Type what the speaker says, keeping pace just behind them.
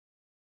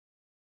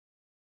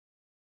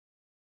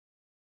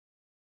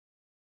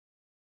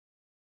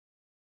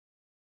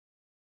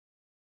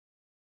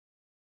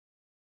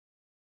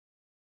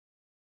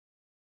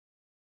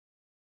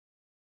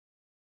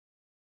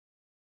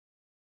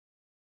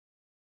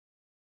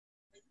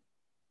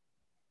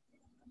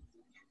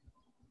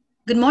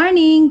Good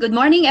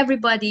morning,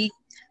 everybody.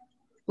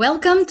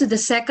 Welcome to the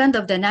second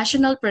of the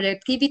National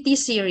Productivity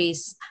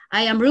Series.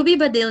 I am Ruby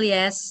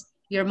Badillas,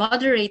 your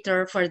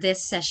moderator for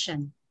this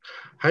session.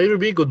 Hi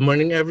Ruby, good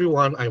morning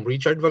everyone. I'm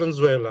Richard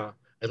Valenzuela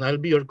and I'll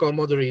be your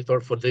co-moderator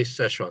for this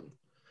session.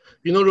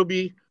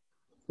 Ruby,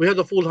 we had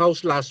a full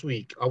house last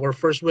week. Our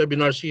first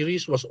webinar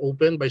series was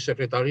opened by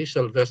Secretary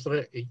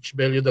Silvestre H.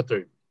 Bello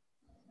III.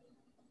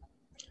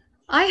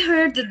 I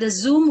heard that the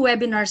Zoom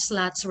webinar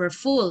slots were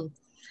full,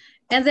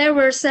 and there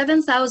were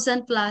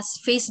 7,000 plus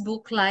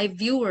Facebook Live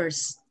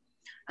viewers.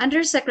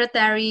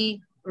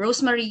 Undersecretary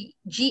Rosemary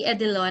G.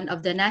 Edilon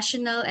of the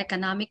National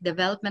Economic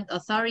Development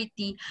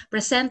Authority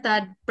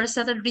presented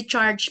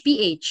Recharge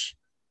PH.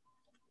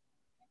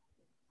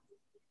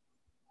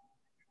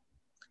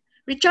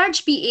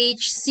 Recharge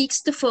PH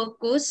seeks to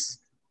focus,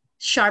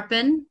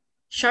 sharpen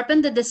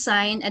the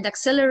design, and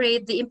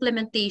accelerate the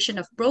implementation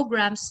of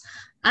programs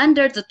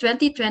under the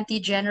 2020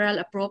 General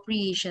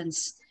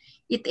Appropriations.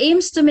 It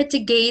aims to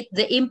mitigate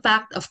the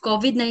impact of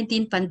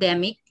COVID-19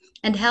 pandemic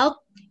and help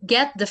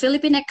get the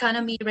Philippine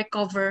economy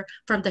recover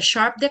from the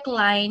sharp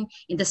decline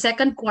in the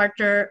second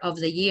quarter of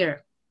the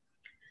year.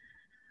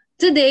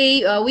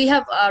 Today, we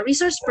have a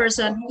resource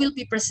person who will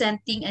be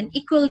presenting an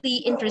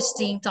equally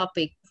interesting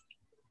topic.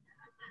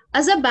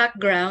 As a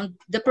background,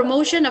 the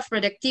promotion of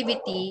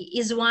productivity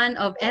is one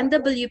of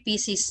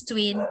NWPC's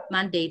twin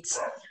mandates,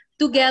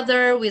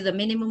 together with the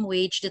minimum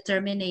wage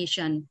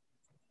determination.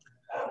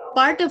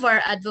 Part of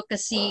our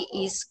advocacy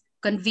is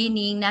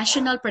convening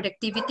national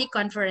productivity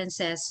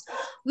conferences,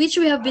 which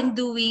we have been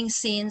doing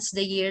since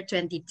the year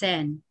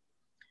 2010.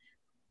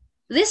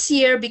 This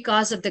year,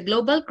 because of the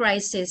global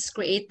crisis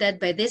created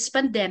by this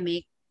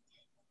pandemic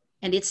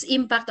and its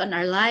impact on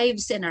our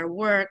lives and our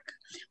work,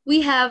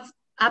 we have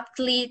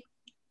aptly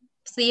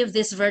themed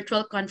this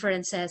virtual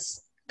conference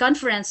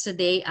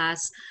today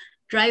as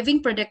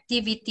Driving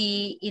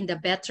Productivity in the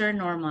Better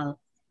Normal.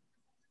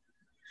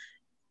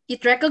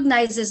 It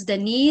recognizes the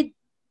need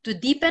to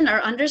deepen our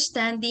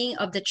understanding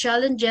of the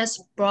challenges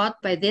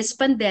brought by this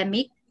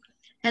pandemic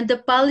and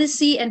the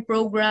policy and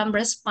program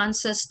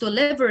responses to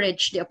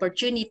leverage the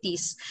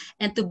opportunities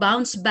and to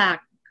bounce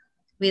back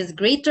with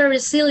greater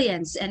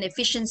resilience and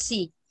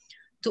efficiency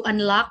to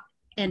unlock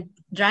and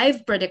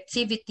drive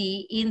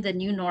productivity in the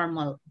new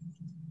normal.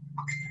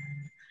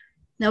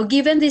 Now,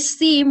 given this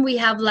theme, we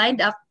have lined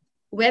up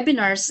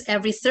webinars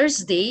every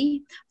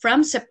Thursday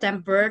from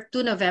September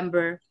to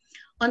November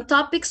on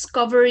topics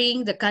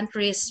covering the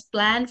country's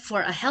plan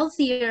for a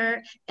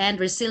healthier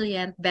and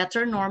resilient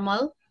better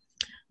normal,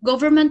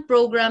 government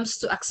programs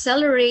to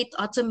accelerate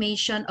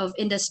automation of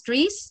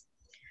industries,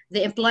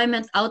 the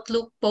employment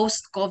outlook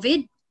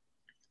post-COVID,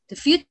 the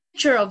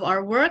future of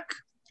our work,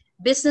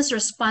 business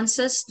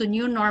responses to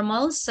new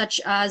normals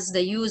such as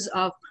the use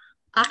of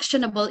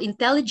actionable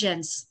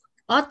intelligence,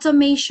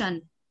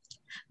 automation,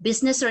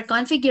 business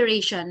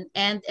reconfiguration,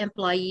 and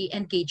employee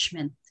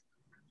engagement.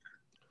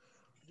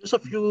 Just a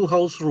few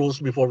house rules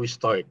before we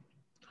start.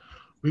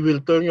 We will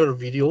turn your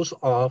videos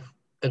off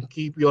and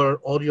keep your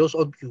audios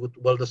on mute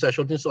while the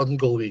session is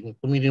ongoing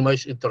to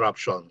minimize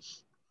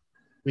interruptions.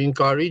 We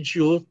encourage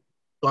you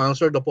to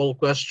answer the poll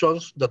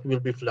questions that will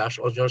be flashed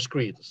on your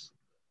screens.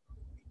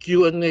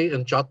 Q&A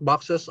and chat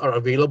boxes are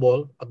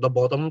available at the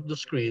bottom of the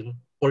screen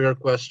for your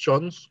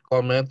questions,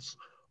 comments,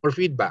 or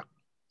feedback.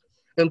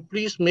 And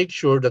please make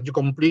sure that you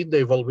complete the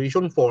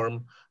evaluation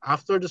form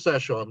after the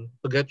session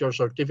to get your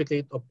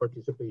certificate of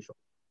participation.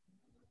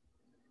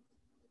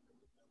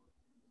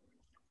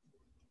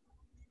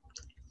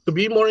 To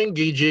be more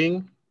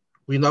engaging,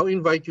 we now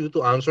invite you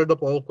to answer the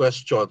poll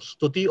questions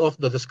to tee off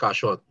the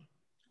discussion.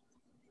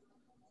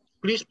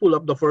 Please pull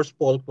up the first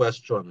poll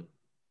question.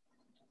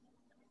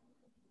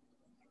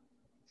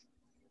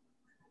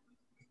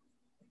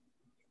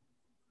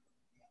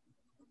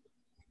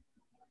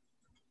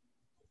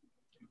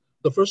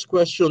 The first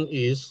question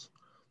is,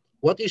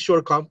 what is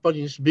your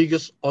company's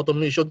biggest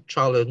automation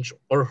challenge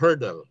or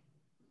hurdle?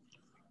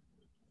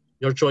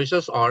 Your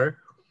choices are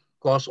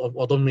cost of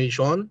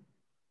automation,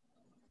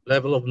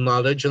 level of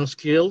knowledge and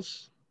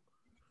skills,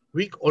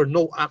 weak or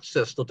no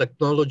access to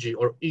technology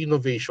or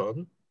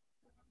innovation,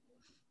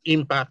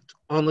 impact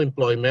on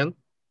employment,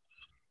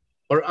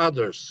 or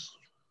others.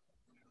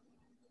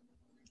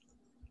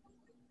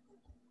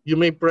 You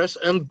may press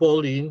end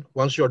polling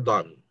once you're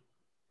done.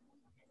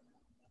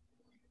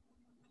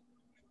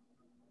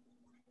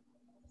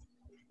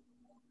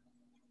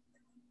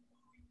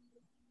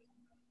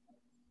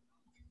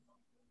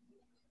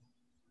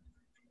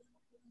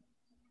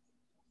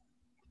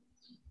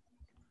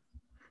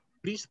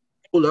 Please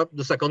pull up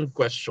the second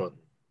question.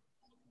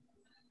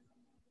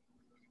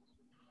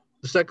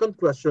 The second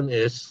question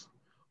is,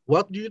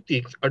 what do you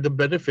think are the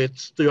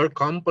benefits to your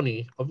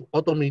company of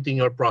automating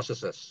your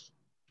processes?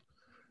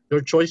 Your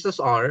choices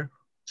are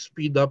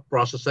speed up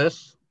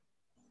processes,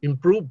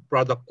 improve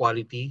product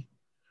quality,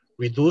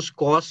 reduce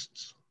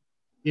costs,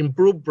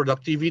 improve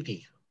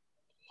productivity,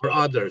 or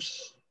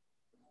others.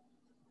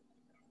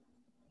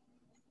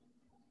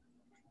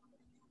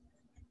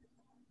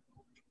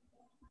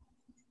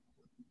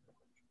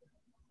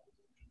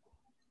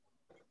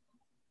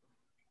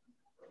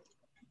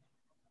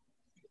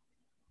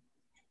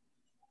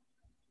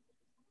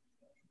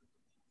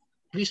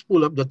 Please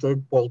pull up the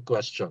third poll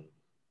question.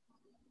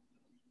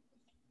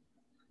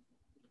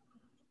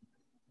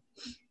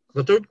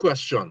 The third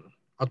question,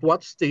 at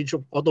what stage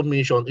of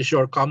automation is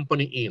your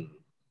company in?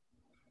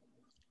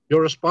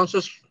 Your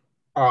responses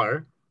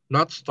are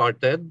not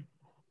started,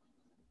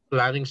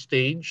 planning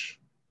stage,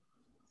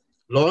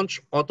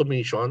 launch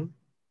automation,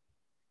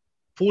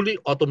 fully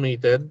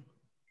automated,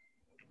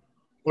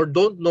 or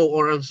don't know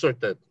or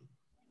uncertain.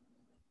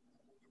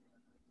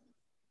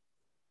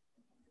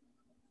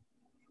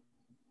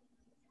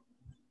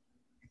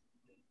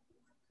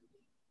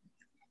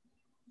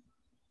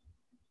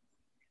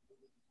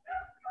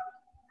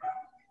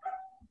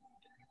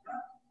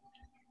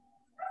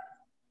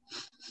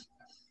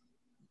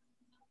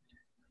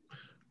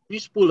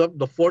 Please pull up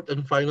the fourth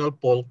and final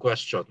poll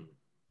question.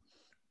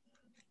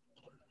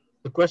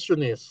 The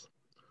question is,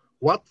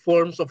 what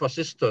forms of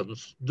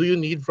assistance do you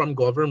need from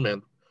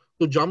government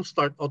to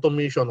jumpstart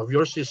automation of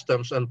your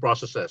systems and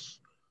processes?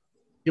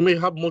 You may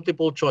have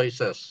multiple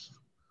choices,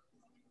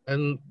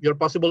 and your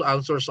possible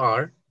answers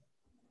are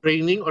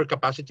training or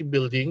capacity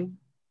building,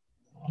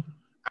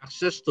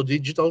 access to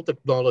digital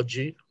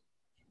technology,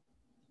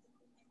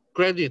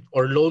 credit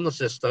or loan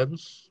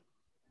assistance,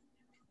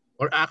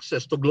 or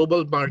access to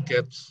global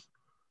markets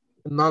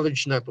and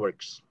knowledge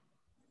networks.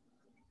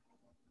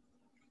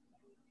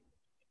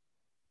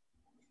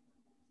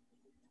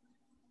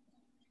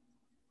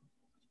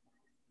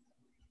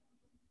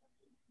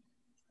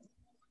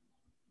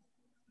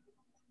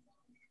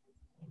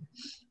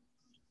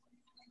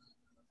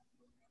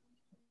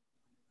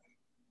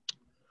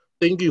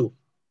 Thank you.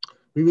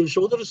 We will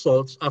show the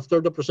results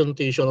after the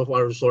presentation of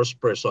our resource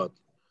person.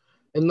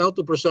 And now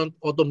to present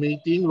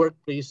automating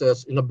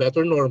workplaces in a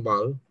better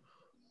normal,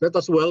 let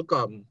us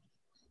welcome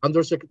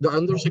the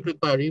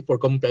Undersecretary for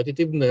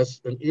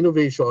Competitiveness and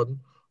Innovation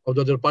of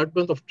the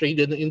Department of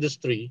Trade and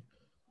Industry,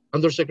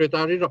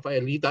 Undersecretary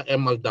Rafaelita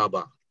M.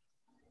 Aldaba.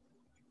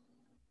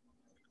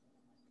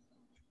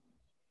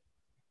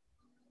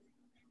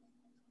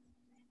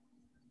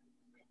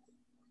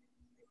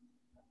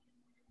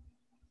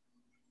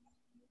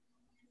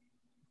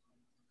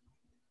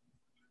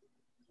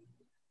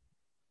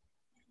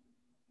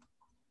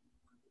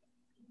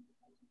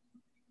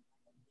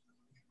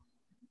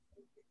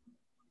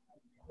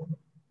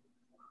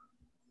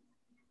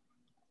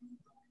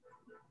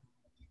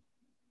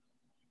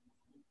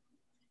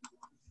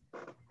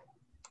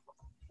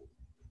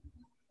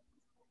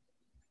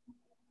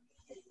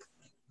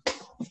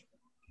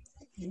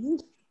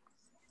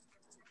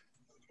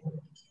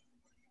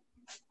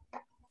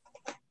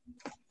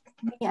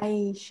 May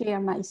I share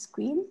my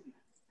screen?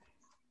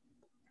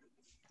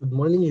 Good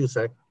morning,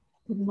 Yusek.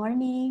 Good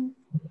morning.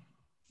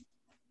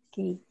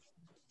 Okay.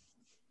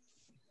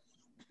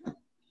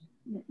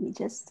 Let me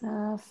just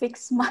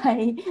fix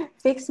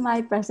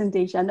my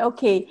presentation.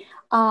 Okay.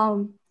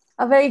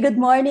 A very good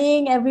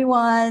morning,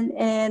 everyone,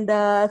 and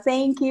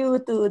thank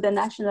you to the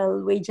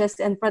National Wages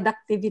and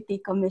Productivity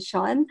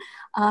Commission.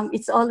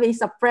 It's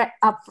always a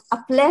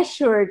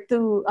pleasure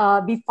to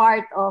be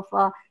part of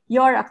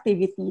your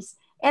activities.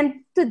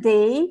 And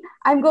today,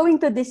 I'm going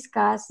to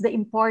discuss the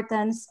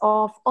importance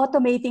of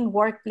automating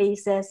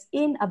workplaces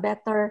in a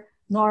better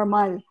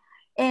normal.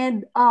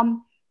 And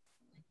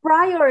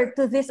prior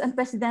to this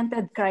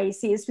unprecedented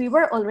crisis, we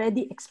were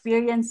already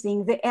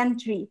experiencing the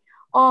entry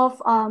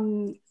of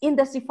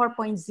Industry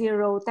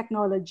 4.0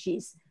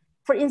 technologies.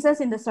 For instance,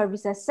 in the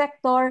services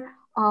sector,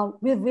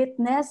 we've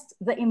witnessed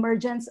the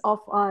emergence of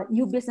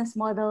new business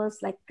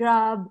models like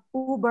Grab,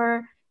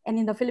 Uber, and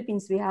in the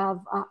Philippines, we have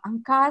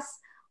Angkas,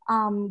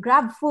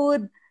 Grab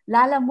Food,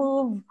 Lala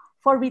Move.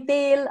 For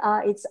retail,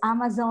 it's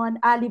Amazon,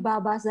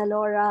 Alibaba,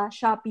 Zalora,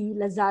 Shopee,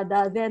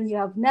 Lazada. Then you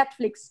have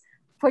Netflix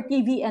for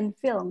TV and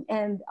film,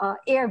 and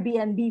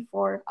Airbnb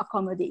for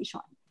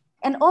accommodation.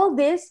 And all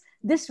this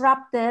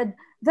disrupted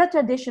the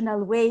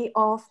traditional way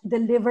of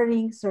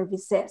delivering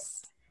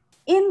services.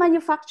 In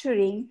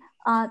manufacturing,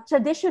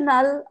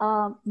 traditional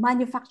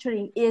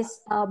manufacturing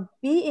is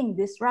being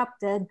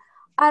disrupted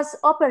as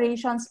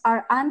operations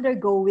are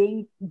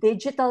undergoing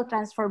digital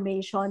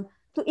transformation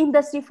to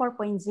Industry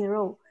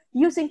 4.0,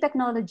 using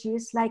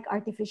technologies like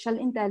artificial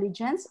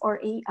intelligence or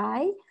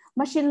AI,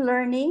 machine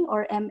learning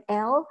or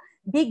ML,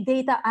 big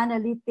data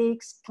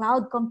analytics,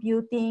 cloud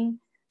computing,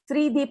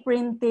 3D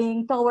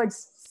printing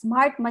towards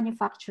smart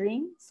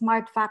manufacturing,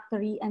 smart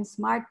factory, and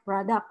smart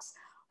products.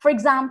 For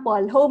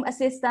example, home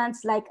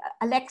assistants like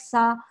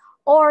Alexa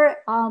or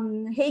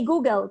Hey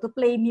Google to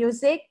play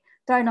music,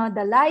 turn on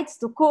the lights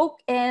to cook,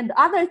 and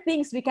other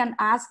things we can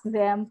ask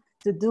them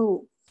to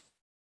do.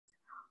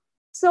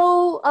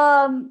 So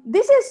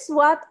this is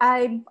what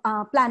I'm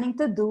planning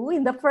to do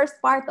in the first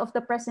part of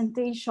the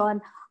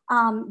presentation.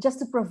 Just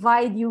to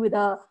provide you with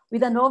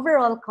an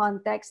overall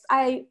context,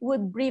 I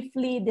would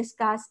briefly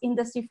discuss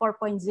Industry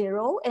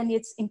 4.0 and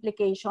its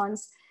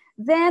implications.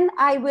 Then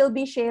I will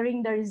be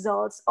sharing the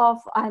results of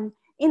an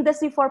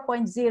Industry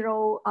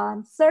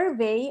 4.0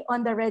 survey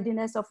on the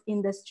readiness of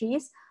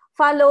industries,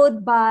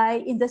 followed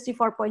by Industry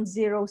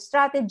 4.0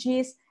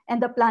 strategies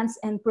and the plans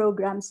and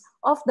programs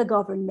of the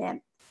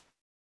government.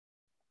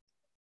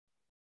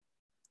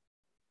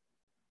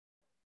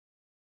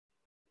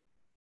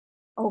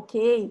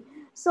 Okay,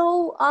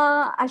 so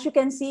as you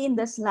can see in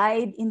the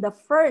slide, in the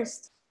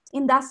first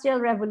industrial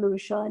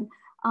revolution,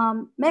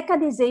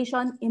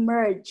 mechanization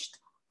emerged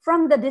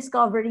from the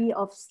discovery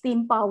of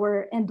steam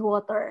power and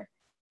water.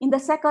 In the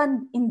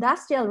second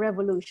industrial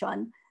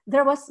revolution,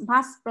 there was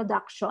mass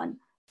production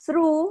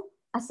through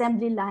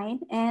assembly line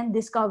and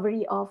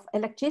discovery of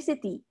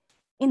electricity.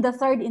 In the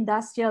third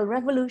industrial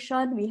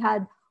revolution, we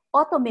had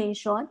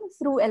automation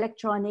through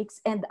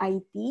electronics and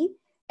IT.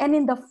 And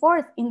in the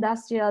fourth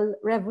industrial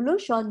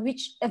revolution,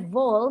 which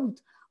evolved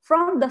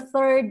from the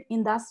third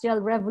industrial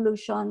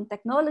revolution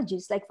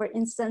technologies, like for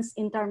instance,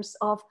 in terms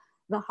of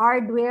the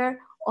hardware,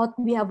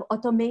 we have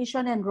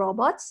automation and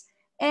robots.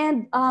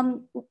 And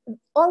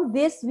all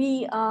this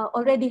we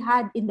already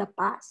had in the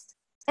past.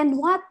 And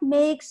what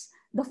makes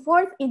the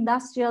fourth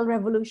industrial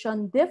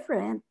revolution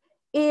different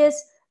is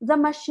the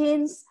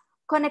machine's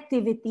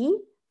connectivity,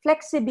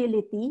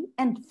 flexibility,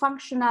 and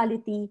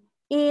functionality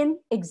in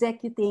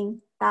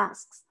executing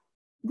tasks.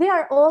 They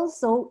are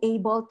also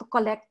able to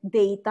collect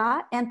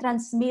data and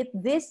transmit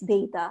this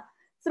data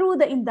through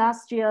the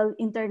industrial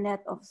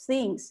Internet of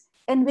Things.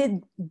 And with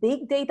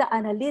big data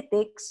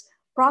analytics,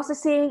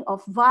 processing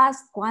of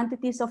vast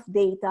quantities of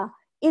data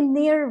in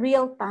near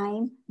real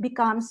time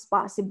becomes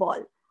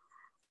possible.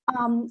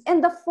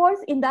 And the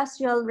fourth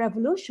industrial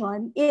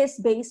revolution is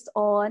based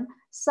on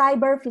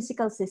cyber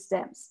physical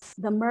systems,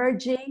 the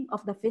merging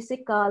of the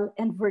physical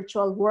and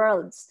virtual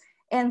worlds.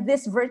 And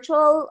these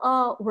virtual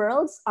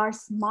worlds are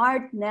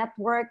smart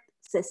network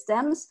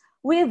systems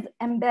with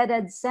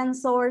embedded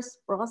sensors,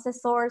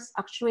 processors,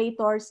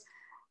 actuators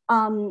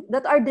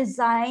that are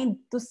designed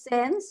to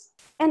sense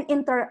and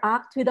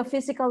interact with the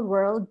physical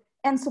world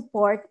and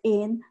support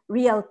in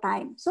real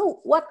time. So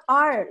what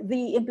are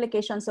the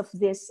implications of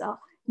these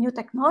new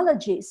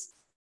technologies?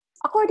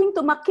 According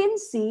to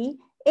McKinsey,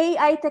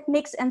 AI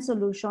techniques and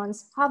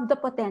solutions have the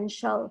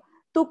potential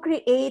to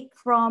create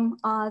from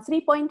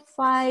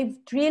 3.5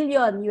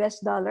 trillion US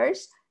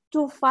dollars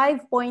to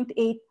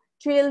 5.8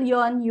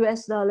 trillion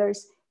US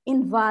dollars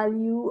in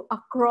value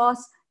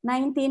across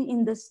 19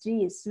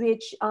 industries,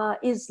 which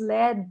is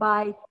led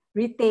by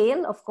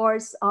retail. Of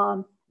course,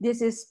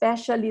 this is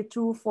especially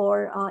true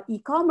for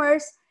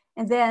e-commerce,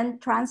 and then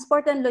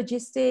transport and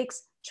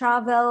logistics,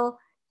 travel,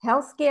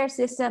 healthcare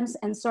systems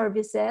and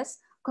services,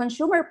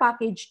 consumer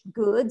packaged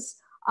goods,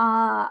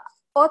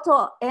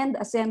 auto and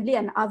assembly,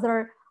 and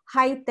other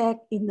high-tech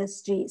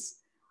industries.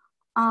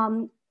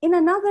 In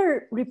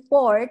another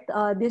report,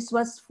 this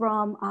was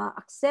from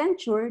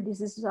Accenture,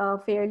 this is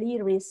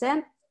fairly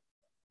recent.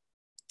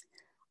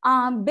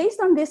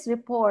 Based on this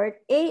report,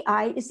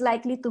 AI is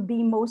likely to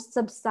be most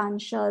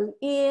substantial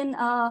in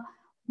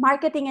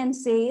marketing and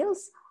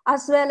sales,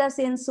 as well as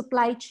in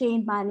supply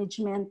chain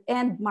management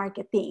and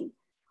marketing.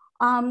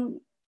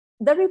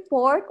 The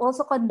report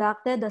also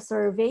conducted a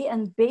survey,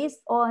 and based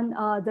on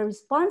the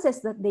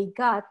responses that they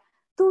got,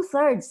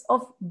 2/3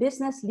 of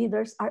business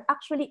leaders are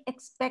actually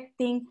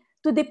expecting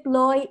to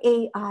deploy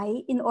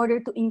AI in order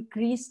to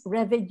increase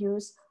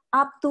revenues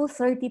up to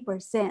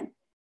 30%.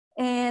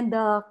 And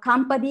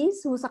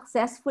companies who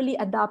successfully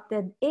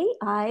adopted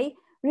AI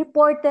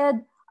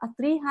reported a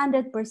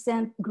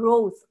 300%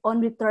 growth on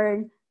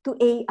return to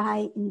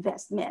AI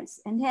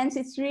investments. And hence,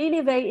 it's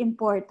really very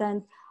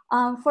important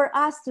for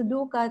us to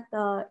look at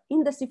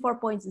Industry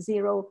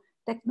 4.0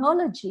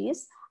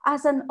 technologies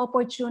as an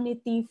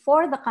opportunity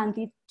for the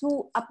country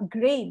to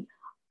upgrade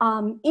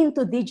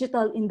into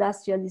digital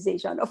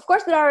industrialization. Of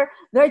course, there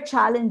are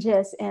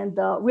challenges, and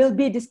we'll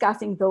be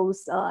discussing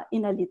those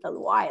in a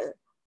little while.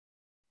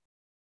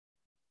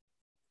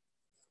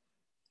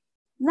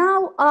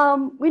 Now,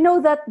 we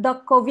know that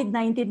the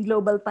COVID-19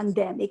 global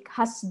pandemic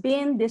has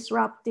been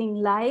disrupting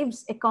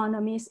lives,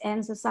 economies,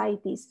 and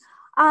societies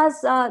as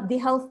the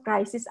health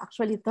crisis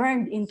actually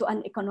turned into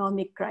an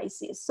economic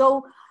crisis.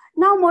 So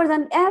now more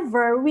than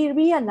ever, we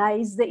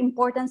realize the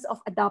importance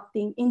of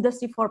adopting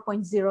Industry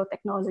 4.0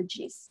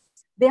 technologies.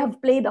 They have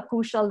played a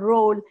crucial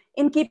role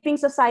in keeping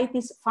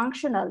societies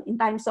functional in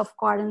times of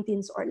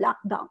quarantines or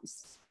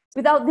lockdowns.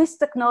 Without this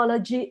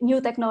technology, new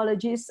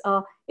technologies,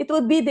 it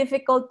would be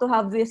difficult to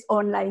have these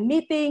online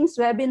meetings,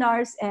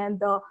 webinars,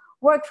 and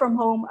work from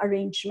home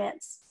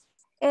arrangements.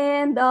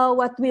 And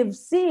what we're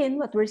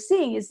seeing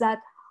is that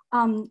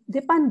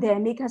the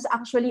pandemic has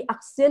actually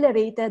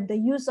accelerated the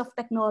use of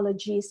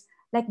technologies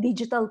like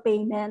digital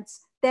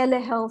payments,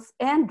 telehealth,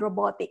 and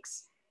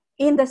robotics.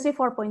 Industry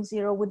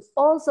 4.0 would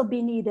also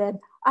be needed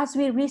as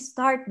we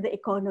restart the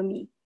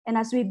economy and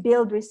as we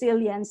build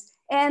resilience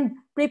and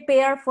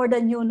prepare for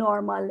the new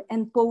normal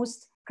and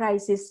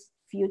post-crisis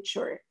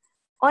future.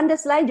 On the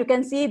slide, you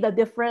can see the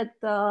different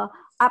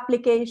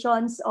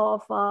applications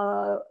of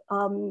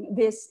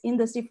this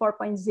Industry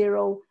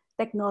 4.0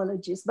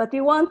 technologies. But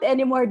we won't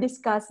anymore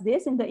discuss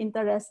this in the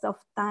interest of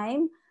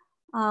time.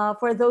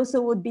 For those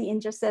who would be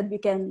interested, we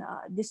can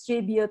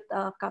distribute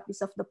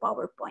copies of the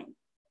PowerPoint.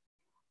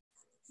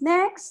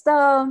 Next,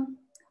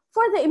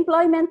 for the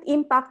employment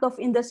impact of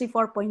Industry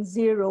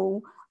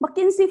 4.0,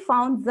 McKinsey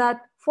found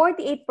that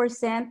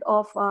 48%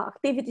 of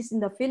activities in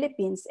the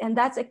Philippines, and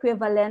that's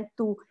equivalent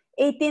to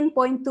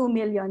 18.2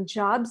 million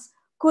jobs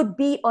could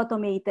be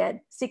automated.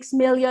 6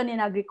 million in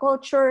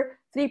agriculture,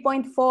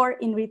 3.4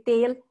 in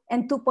retail,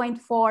 and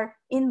 2.4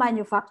 in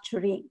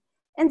manufacturing.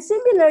 And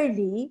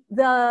similarly,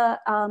 the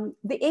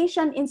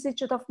Asian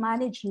Institute of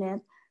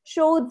Management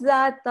showed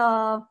that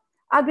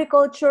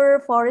agriculture,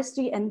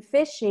 forestry, and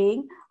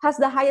fishing has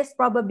the highest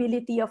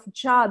probability of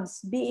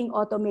jobs being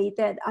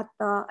automated. At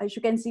as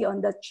you can see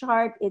on the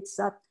chart, it's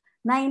at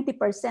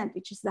 90%,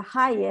 which is the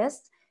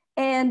highest.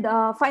 And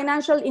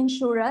financial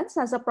insurance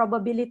has a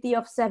probability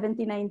of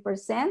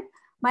 79%,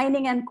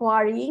 mining and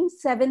quarrying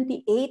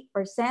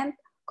 78%,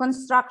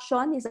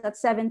 construction is at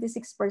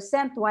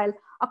 76%, while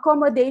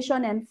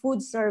accommodation and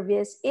food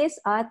service is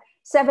at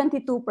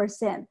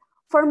 72%.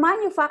 For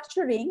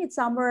manufacturing, it's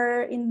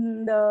somewhere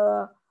in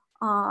the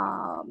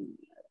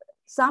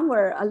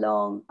somewhere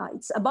along,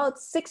 it's about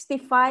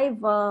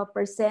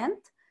 65%.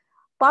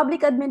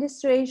 Public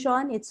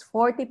administration, it's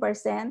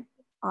 40%.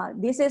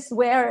 This is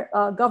where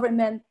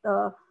government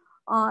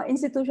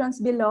institutions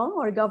belong,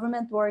 or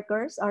government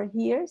workers are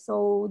here.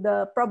 So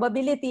the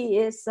probability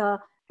is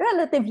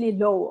relatively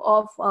low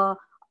of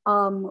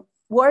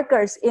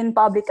workers in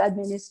public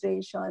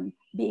administration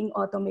being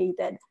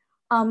automated.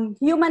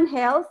 Human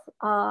health,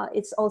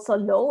 it's also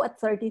low at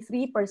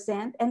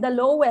 33%, and the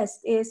lowest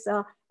is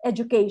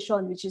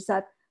education, which is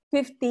at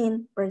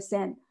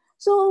 15%.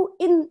 So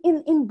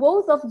in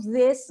both of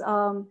these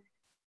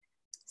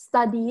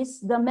studies,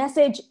 the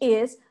message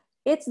is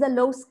it's the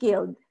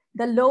low-skilled,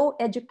 the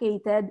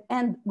low-educated,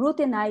 and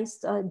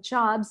routinized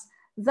jobs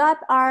that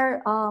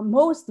are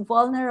most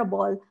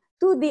vulnerable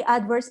to the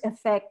adverse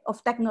effect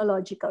of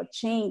technological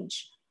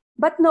change.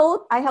 But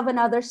note, I have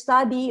another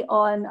study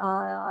on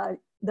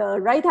the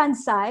right-hand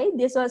side.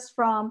 This was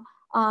from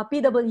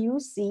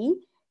PwC,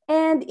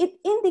 and it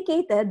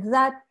indicated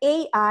that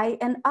AI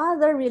and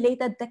other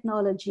related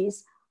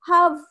technologies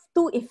have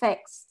two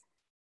effects.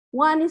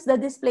 One is the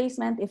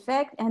displacement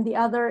effect, and the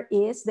other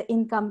is the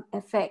income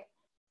effect.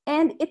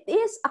 And it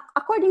is,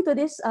 according to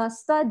this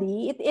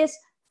study, it is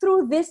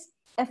through these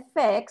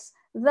effects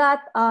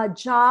that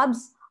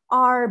jobs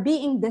are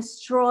being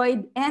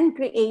destroyed and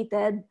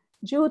created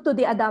due to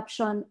the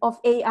adoption of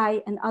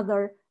AI and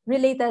other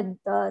related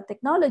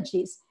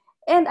technologies.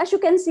 And as you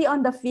can see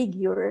on the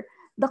figure,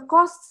 the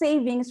cost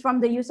savings from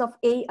the use of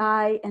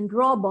AI and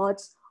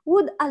robots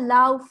would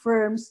allow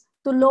firms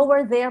to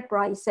lower their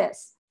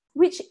prices,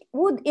 which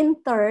would in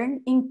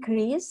turn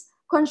increase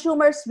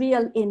consumers'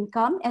 real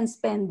income and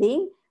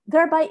spending,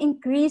 thereby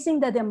increasing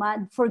the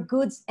demand for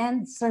goods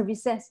and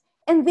services.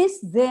 And this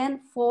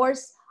then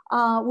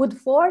would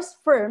force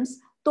firms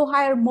to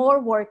hire more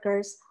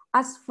workers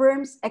as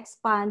firms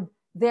expand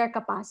their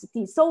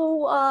capacity.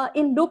 So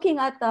in looking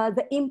at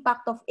the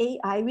impact of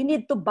AI, we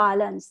need to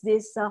balance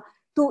these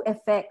two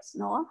effects,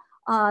 no?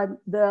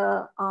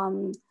 The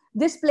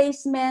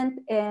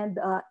displacement and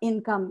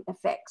income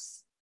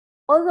effects.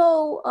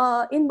 Although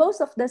in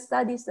most of the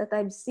studies that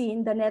I've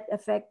seen, the net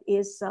effect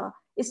is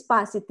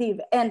positive.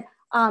 And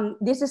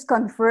this is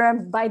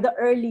confirmed by the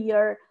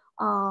earlier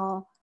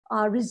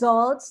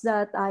results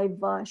that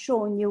I've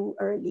shown you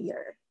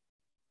earlier.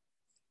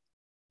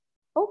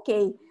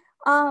 Okay,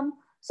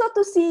 so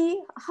to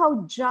see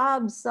how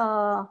jobs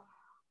are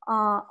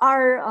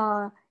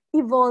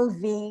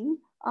evolving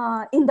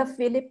in the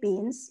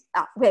Philippines,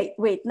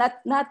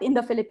 not in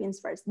the Philippines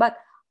first, but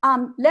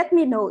let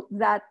me note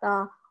that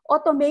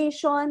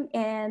automation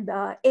and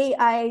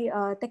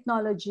AI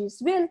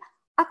technologies will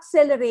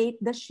accelerate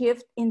the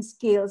shift in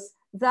skills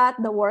that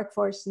the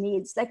workforce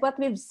needs. Like what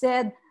we've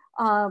said,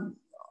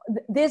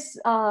 these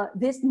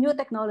new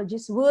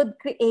technologies would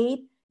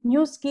create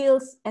new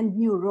skills and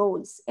new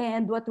roles.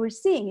 And what we're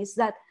seeing is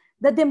that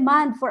the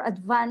demand for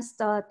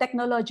advanced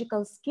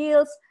technological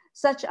skills,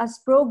 such as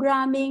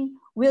programming,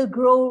 will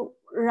grow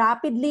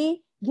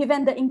rapidly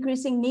given the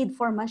increasing need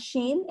for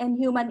machine and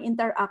human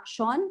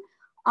interaction.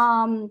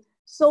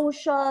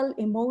 Social,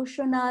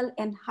 emotional,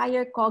 and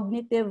higher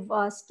cognitive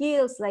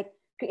skills like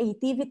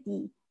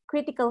creativity,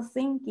 critical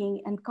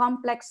thinking, and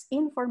complex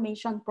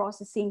information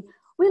processing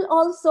will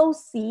also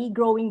see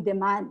growing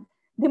demand.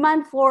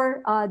 Demand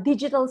for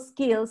digital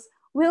skills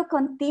will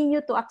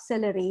continue to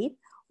accelerate,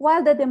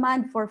 while the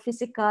demand for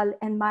physical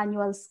and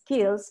manual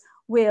skills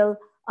will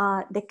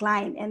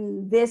decline.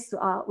 And this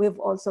we've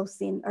also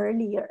seen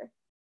earlier.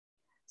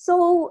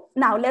 So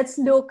now let's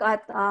look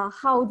at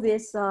how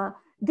these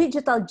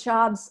digital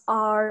jobs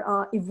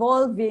are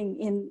evolving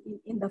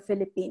in the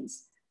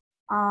Philippines.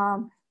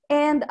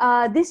 And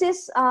this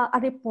is a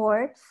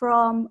report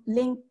from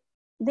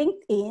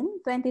LinkedIn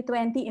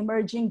 2020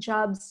 Emerging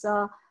Jobs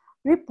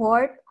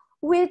report,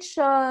 which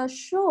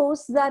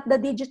shows that the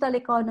digital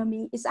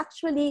economy is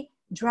actually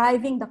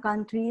driving the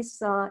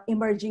country's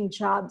emerging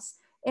jobs.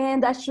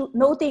 And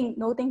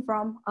noting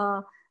from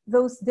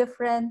those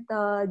different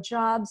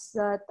jobs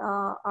that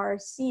are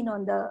seen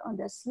on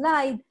the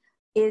slide,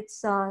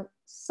 it's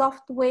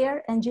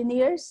software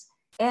engineers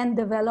and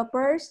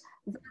developers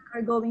that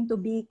are going to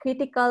be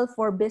critical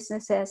for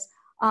businesses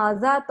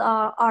that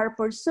are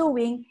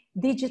pursuing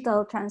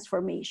digital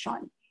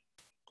transformation.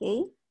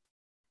 Okay.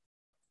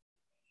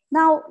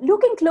 Now,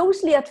 looking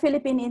closely at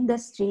Philippine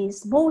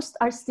industries, most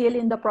are still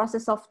in the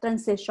process of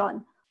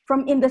transition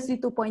from Industry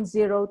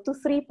 2.0 to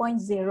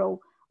 3.0,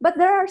 but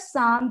there are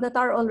some that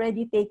are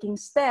already taking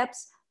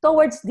steps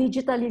towards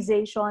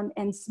digitalization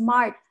and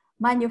smart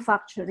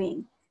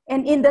manufacturing.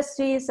 And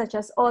industries such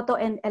as auto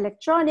and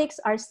electronics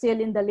are still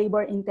in the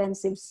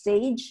labor-intensive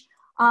stage.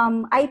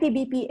 IT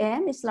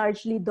BPM is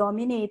largely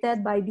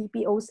dominated by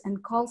BPOs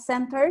and call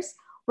centers,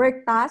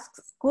 where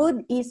tasks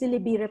could easily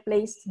be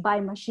replaced by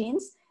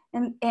machines.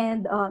 And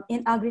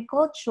in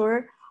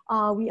agriculture,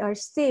 we are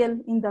still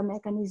in the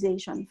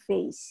mechanization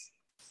phase.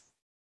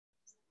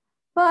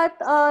 But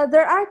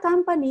there are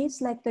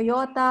companies like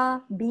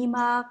Toyota,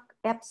 BMAC,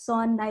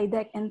 Epson,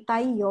 Nidec, and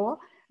Taiyo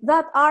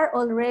that are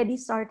already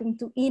starting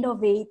to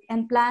innovate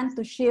and plan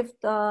to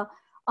shift to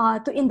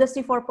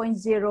Industry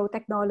 4.0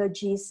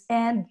 technologies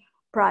and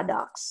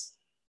products.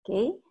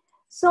 Okay,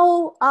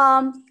 so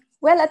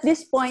well, at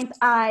this point,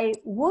 I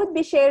would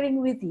be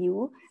sharing with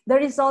you the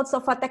results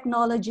of a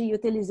technology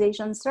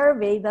utilization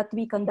survey that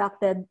we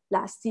conducted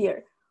last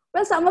year.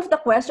 Well, some of the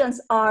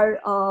questions are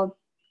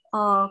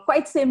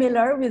quite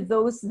similar with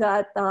those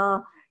that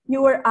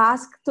you were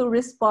asked to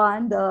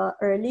respond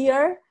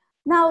earlier.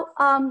 Now,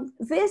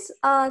 this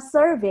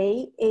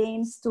survey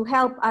aims to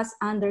help us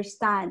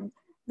understand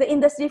the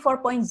Industry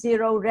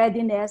 4.0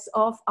 readiness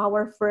of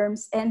our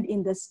firms and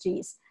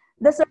industries.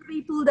 The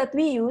survey tool that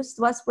we used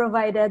was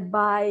provided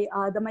by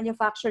the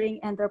Manufacturing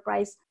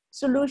Enterprise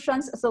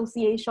Solutions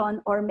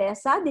Association, or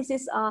MESA. This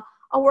is a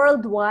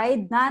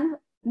worldwide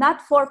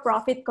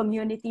not-for-profit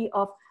community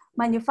of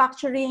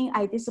manufacturing,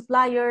 IT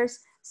suppliers,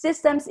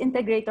 systems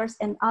integrators,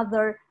 and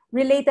other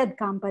related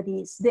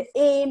companies. The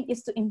aim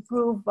is to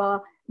improve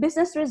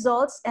business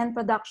results and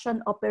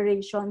production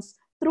operations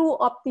through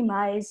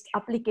optimized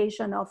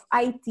application of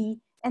IT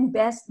and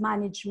best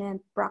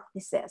management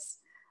practices.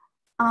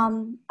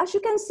 As you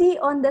can see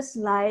on the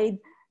slide,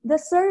 the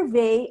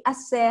survey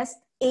assessed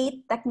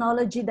 8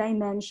 technology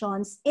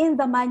dimensions in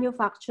the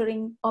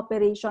manufacturing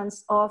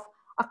operations of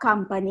a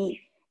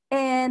company.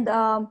 And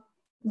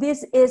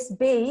this is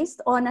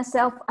based on a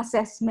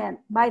self-assessment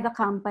by the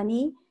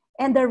company,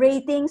 and the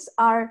ratings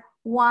are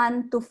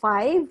 1 to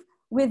 5,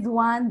 with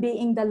 1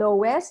 being the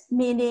lowest,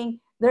 meaning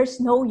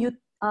there's no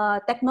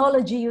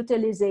technology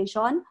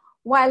utilization,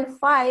 while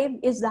 5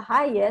 is the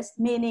highest,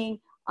 meaning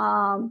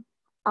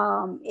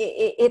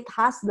it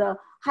has the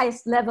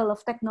highest level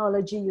of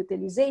technology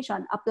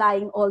utilization,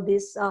 applying all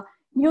these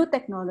new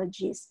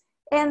technologies.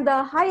 And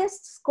the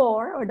highest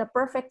score, or the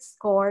perfect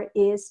score,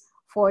 is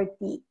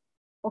 40.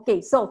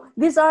 Okay, so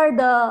these are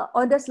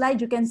on the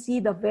slide you can see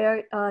the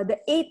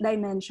 8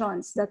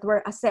 dimensions that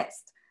were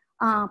assessed.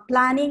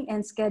 Planning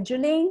and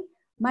scheduling,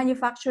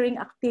 manufacturing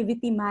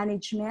activity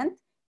management,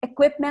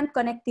 equipment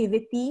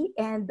connectivity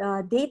and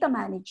data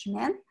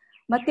management,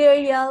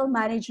 material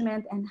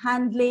management and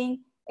handling,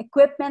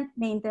 equipment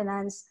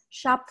maintenance,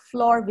 shop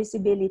floor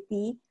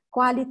visibility,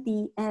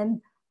 quality,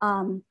 and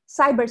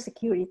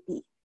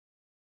cybersecurity.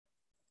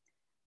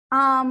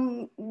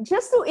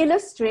 Just to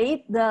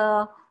illustrate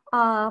the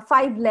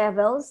 5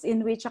 levels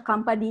in which a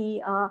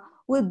company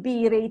would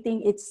be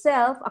rating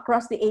itself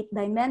across the 8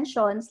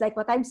 dimensions, like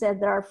what I've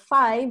said, there are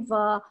 5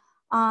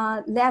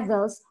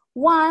 levels.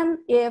 1,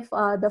 if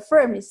the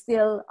firm is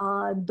still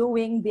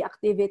doing the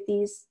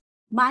activities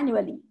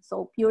manually,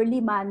 so purely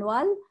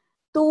manual.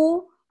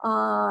 2,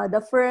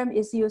 the firm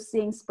is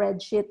using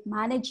spreadsheet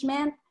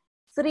management.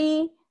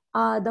 3,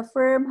 the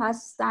firm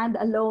has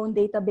standalone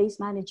database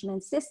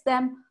management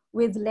system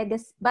with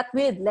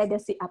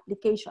legacy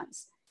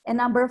applications. And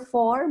number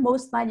 4,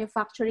 most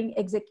manufacturing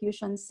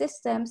execution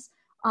systems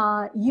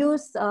are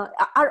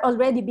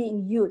already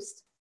being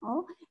used.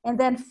 And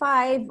then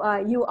 5,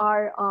 you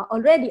are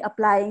already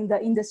applying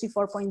the Industry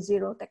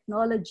 4.0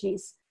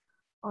 technologies,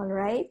 all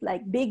right,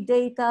 like big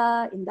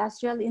data,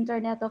 industrial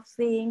Internet of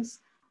Things,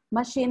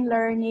 machine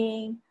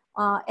learning,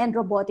 and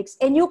robotics.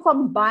 And you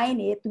combine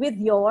it with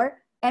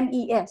your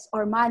MES,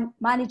 or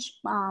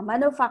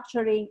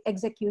manufacturing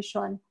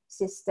execution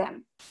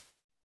system.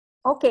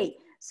 Okay,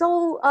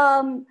 so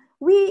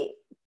we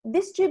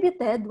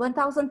distributed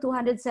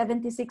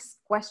 1,276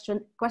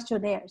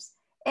 questionnaires,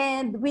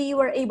 and we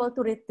were able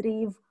to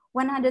retrieve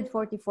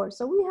 144.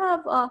 So we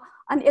have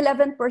an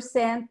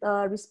 11%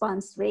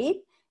 response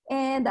rate.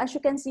 And as you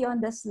can see on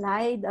the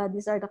slide,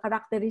 these are the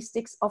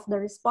characteristics of the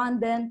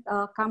respondent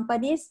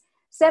companies.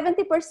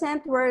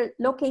 70% were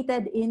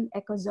located in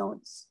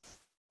ecozones.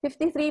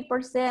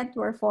 53%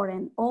 were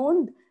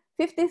foreign-owned.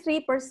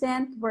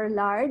 53% were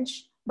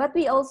large. But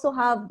we also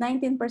have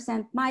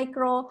 19%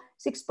 micro,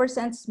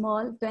 6%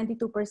 small,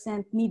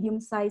 22%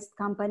 medium-sized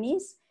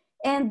companies.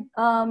 And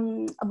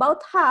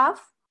about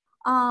half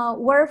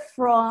were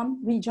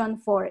from Region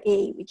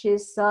 4A, which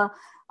is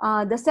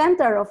the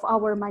center of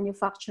our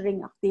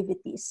manufacturing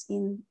activities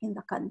in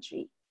the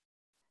country.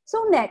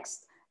 So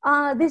next,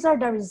 these are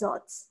the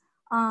results.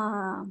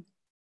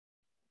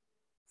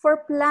 For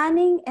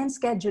planning and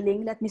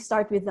scheduling, let me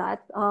start with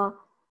that.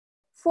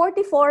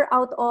 44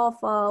 out of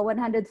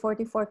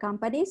 144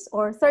 companies,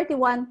 or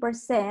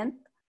 31%,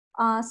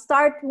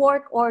 start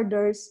work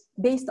orders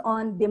based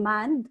on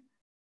demand,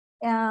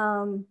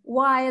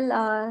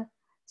 while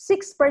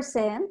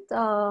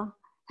 6%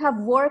 have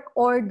work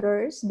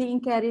orders being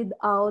carried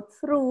out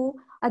through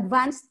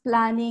advanced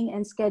planning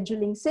and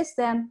scheduling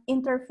system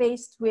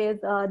interfaced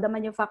with the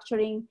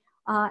manufacturing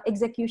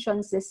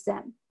execution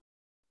system.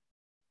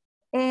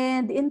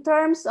 And in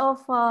terms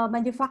of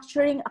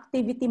manufacturing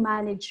activity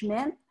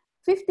management,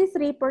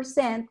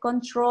 53%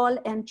 control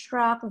and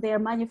track their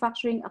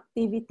manufacturing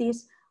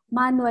activities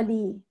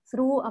manually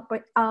through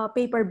a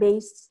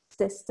paper-based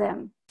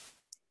system.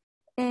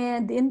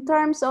 And in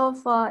terms of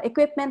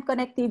equipment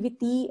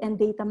connectivity and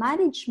data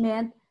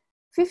management,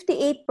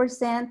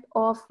 58%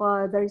 of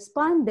the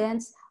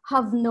respondents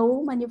have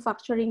no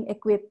manufacturing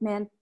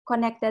equipment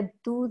connected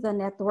to the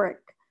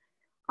network.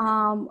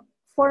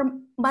 For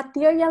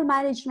material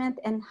management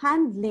and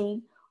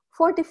handling,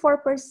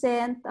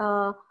 44%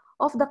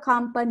 of the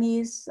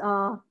company's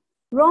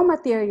raw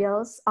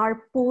materials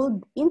are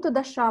pulled into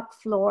the shop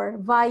floor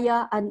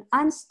via an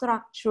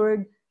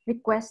unstructured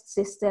request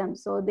system.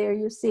 So they're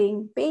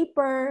using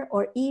paper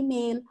or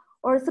email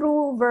or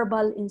through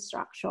verbal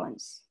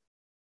instructions.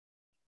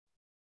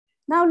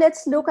 Now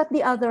let's look at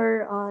the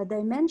other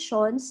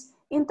dimensions.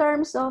 In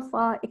terms of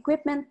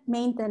equipment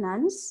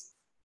maintenance,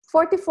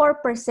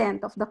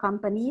 44% of the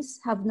companies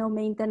have no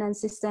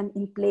maintenance system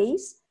in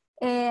place,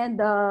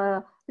 and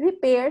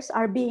repairs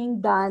are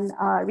being done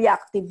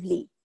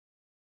reactively.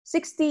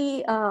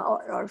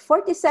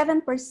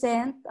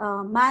 47%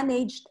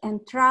 managed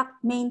and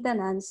tracked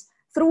maintenance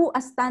through a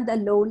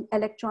standalone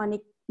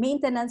electronic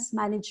maintenance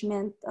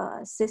management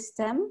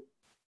system.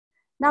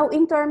 Now,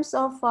 in terms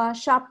of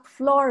shop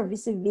floor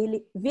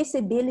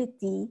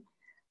visibility,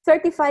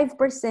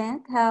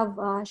 35% have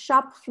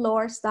shop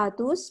floor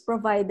status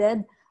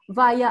provided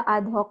via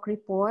ad hoc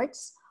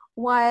reports,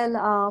 while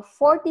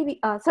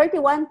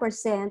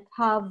 31%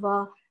 have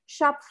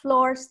shop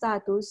floor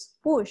status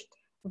pushed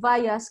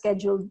via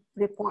scheduled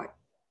report.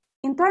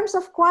 In terms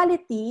of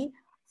quality,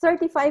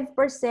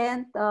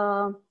 35%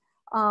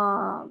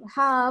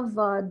 have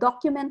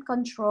document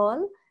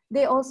control.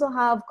 They also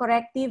have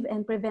corrective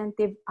and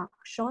preventive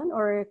action,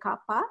 or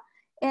CAPA,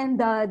 and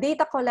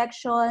data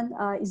collection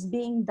is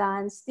being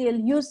done still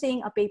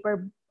using a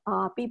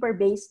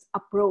paper-based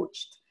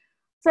approach.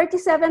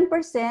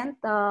 37%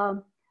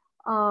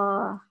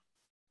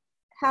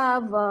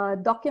 have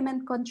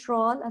document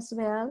control as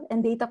well,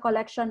 and data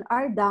collection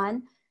are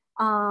done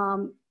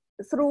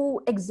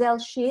through Excel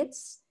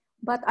sheets,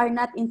 but are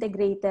not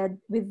integrated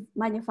with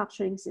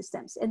manufacturing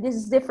systems. And this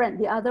is different.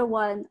 The other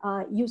one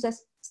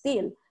uses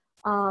still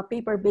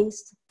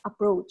paper-based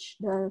approach,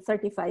 the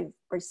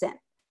 35%.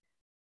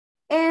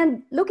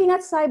 And looking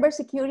at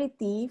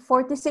cybersecurity,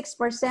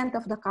 46%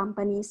 of the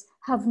companies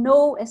have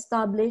no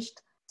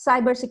established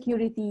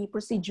cybersecurity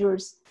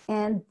procedures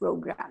and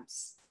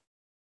programs.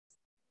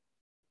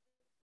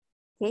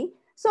 Okay,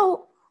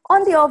 so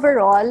on the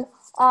overall,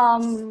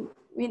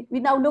 we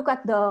now look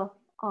at the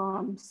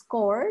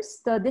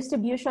scores, the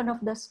distribution of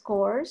the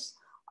scores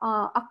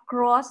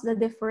across the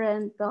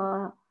different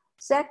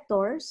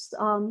sectors.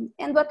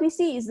 And what we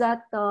see is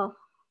that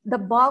the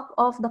bulk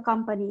of the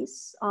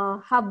companies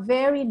have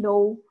very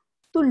low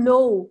to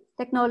low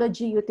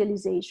technology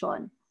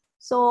utilization.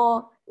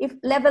 So if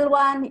level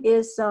 1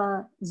 is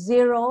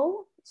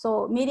 0,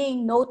 so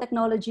meaning no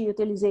technology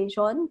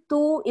utilization,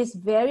 2 is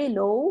very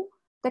low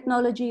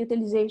technology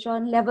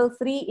utilization, level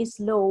 3 is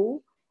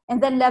low,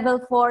 and then level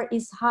 4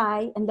 is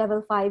high, and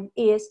level 5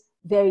 is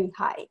very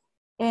high.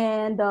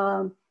 And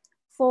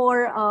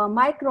for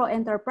micro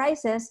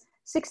enterprises,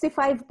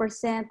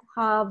 65%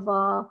 have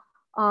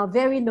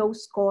very low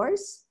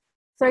scores.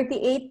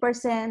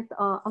 38%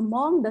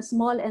 among the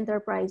small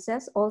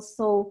enterprises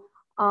also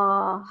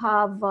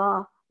have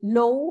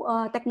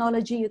low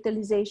technology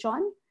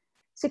utilization.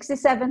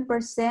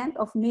 67%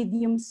 of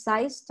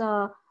medium-sized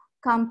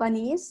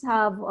companies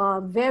have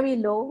very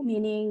low,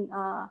 meaning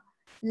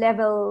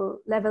level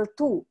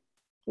 2.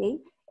 Okay,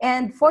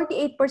 and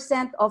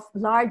 48% of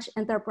large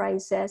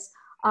enterprises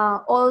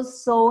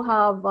also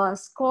have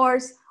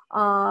scores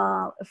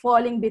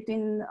falling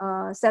between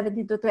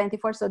 17 to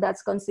 24, so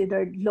that's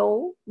considered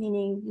low,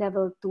 meaning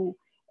level 2.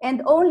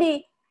 And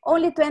only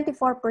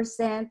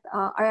 24%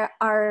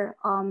 are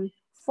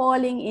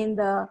falling in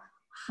the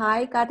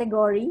high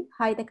category,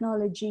 high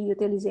technology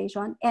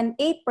utilization, and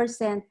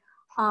 8%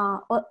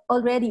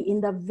 already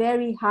in the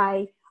very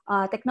high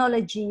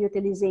technology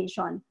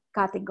utilization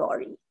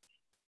category.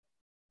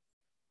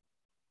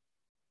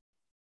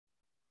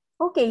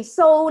 Okay,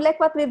 so like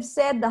what we've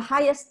said, the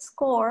highest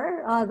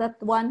score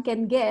that one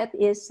can get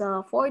is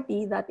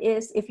 40. That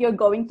is, if you're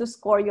going to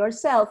score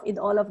yourself in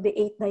all of the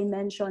 8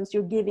 dimensions,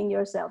 you're giving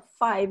yourself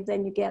 5,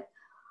 then you get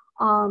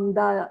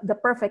the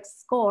perfect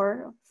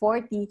score,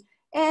 40.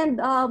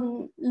 And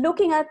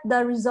looking at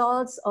the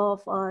results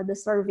of the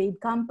surveyed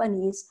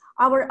companies,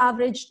 our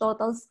average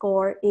total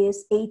score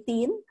is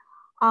 18.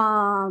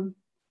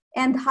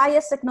 And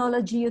highest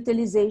technology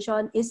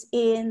utilization is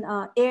in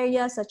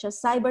areas such as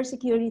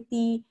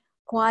cybersecurity,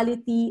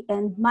 quality,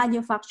 and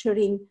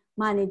manufacturing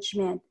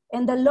management.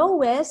 And the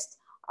lowest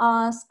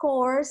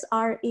scores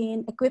are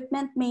in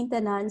equipment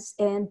maintenance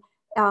and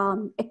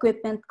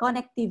equipment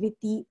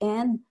connectivity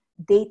and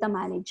data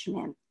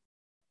management.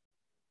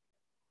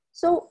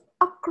 So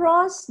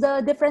across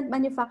the different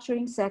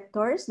manufacturing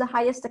sectors, the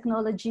highest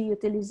technology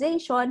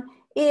utilization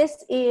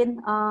is in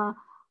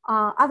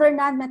other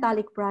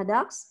non-metallic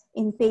products,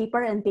 in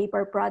paper and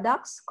paper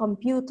products,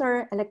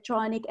 computer,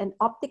 electronic and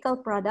optical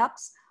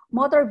products,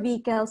 motor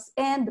vehicles,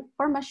 and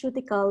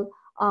pharmaceutical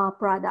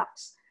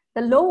products.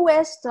 The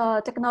lowest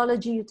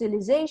technology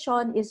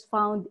utilization is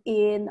found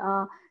in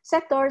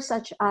sectors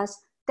such as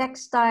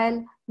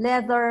textile,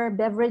 leather,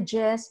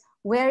 beverages,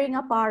 wearing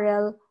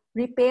apparel,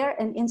 repair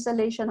and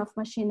installation of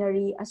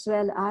machinery, as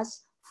well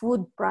as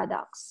food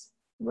products,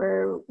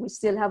 where we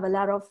still have a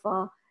lot of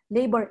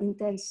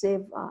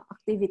labor-intensive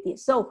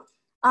activities. So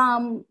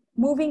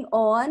moving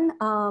on,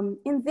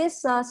 in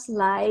this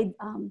slide,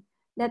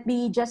 let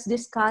me just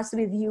discuss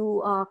with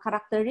you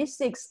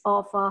characteristics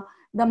of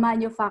the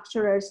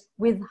manufacturers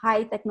with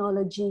high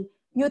technology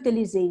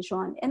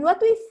utilization. And what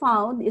we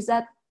found is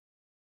that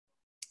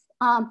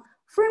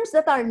firms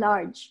that are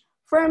large,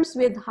 firms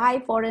with high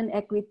foreign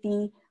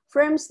equity,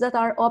 firms that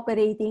are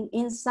operating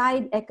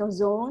inside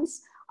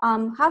ecozones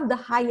have the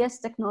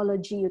highest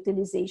technology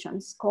utilization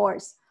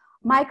scores.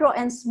 Micro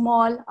and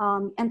small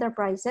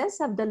enterprises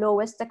have the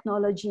lowest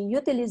technology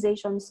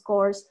utilization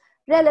scores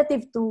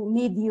relative to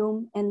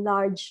medium and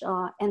large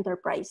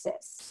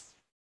enterprises.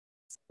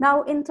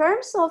 Now, in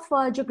terms of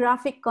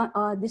geographic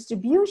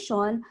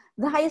distribution,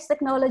 the highest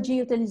technology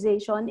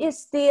utilization is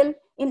still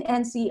in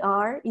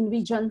NCR, in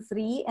Region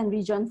 3 and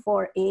Region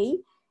 4A.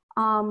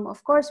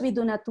 Of course, we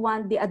do not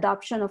want the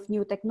adoption of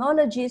new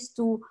technologies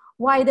to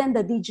widen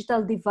the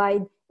digital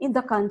divide in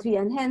the country,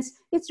 and hence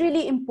it's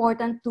really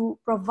important to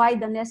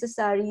provide the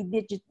necessary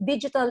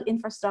digital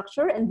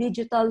infrastructure and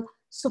digital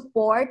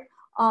support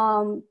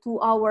to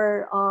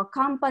our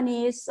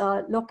companies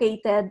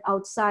located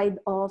outside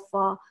of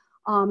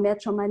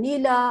Metro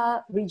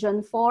Manila,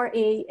 Region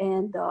 4A,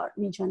 and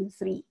Region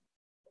 3.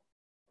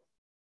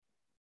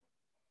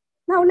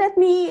 Now let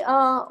me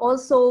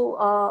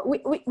also,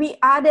 we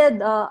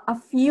added a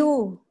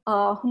few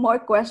more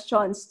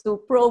questions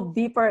to probe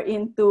deeper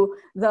into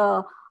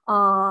the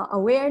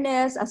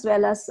awareness, as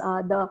well as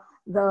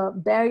the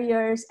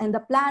barriers and the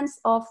plans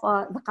of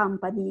the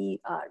company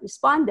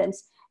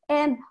respondents.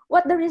 And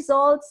what the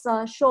results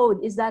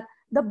showed is that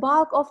the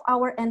bulk of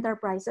our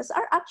enterprises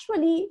are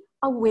actually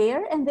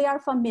aware and they are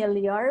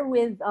familiar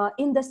with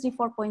Industry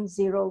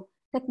 4.0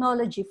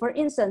 technology. For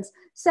instance,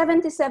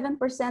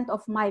 77%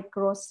 of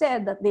micro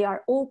said that they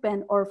are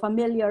open or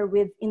familiar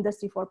with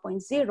Industry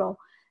 4.0,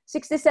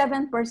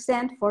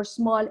 67% for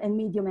small and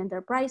medium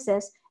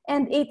enterprises,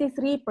 and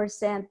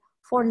 83%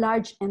 for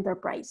large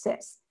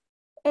enterprises.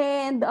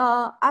 And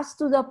as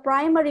to the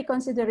primary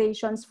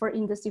considerations for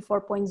Industry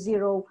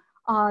 4.0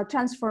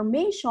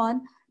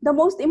 transformation, the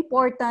most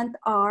important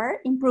are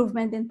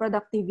improvement in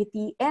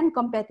productivity and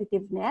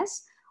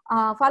competitiveness,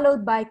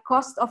 followed by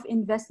cost of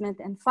investment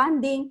and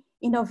funding,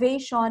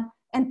 innovation,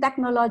 and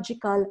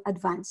technological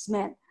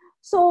advancement.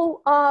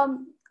 So,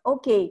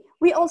 okay,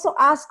 we also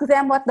ask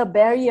them what the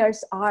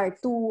barriers are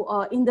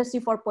to Industry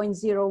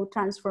 4.0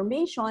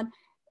 transformation.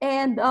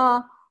 And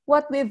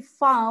what we've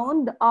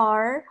found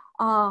are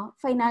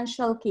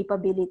financial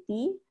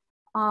capability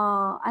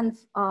and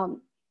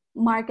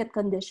market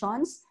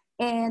conditions,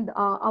 and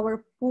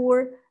our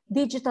poor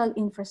digital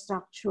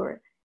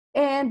infrastructure.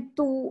 And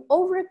to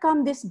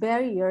overcome these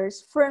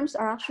barriers, firms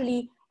are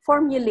actually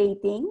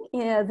formulating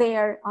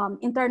their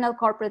internal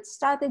corporate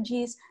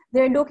strategies.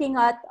 They're looking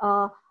at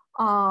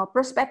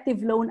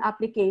prospective loan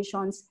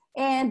applications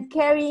and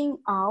carrying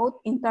out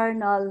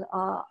internal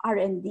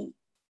R&D.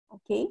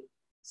 Okay,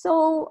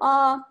 so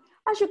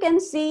as you can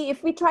see,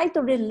 if we try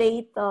to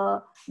relate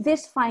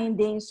these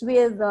findings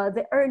with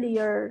the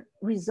earlier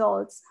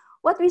results,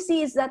 what we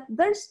see is that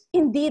there's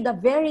indeed a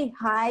very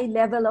high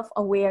level of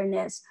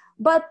awareness.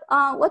 But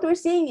what we're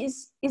seeing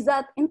is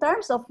that in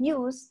terms of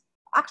use,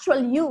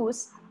 actual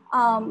use,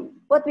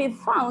 what we've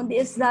found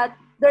is that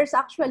there's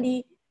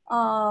actually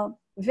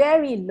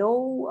very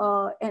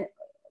low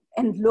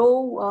and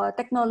low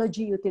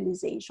technology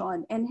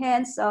utilization. And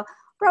hence,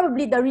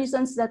 probably the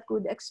reasons that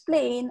could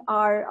explain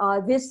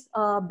are these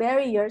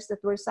barriers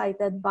that were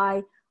cited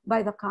by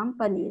the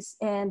companies.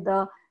 And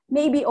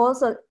maybe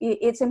also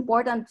it's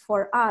important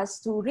for us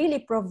to really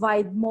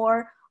provide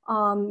more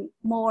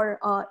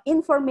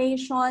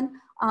information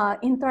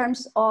in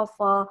terms of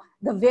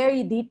the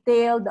very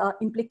detailed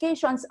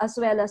implications, as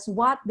well as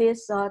what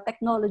these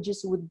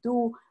technologies would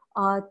do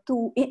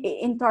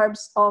in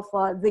terms of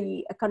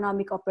the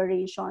economic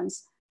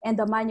operations and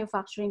the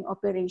manufacturing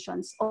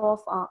operations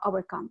of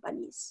our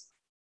companies.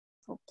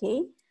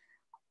 Okay.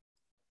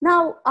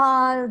 Now,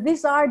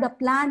 these are the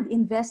planned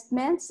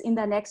investments in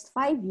the next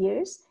 5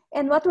 years.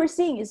 And what we're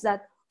seeing is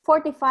that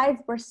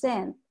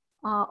 45%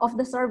 of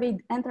the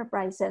surveyed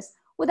enterprises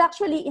would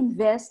actually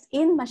invest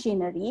in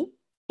machinery,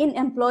 in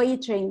employee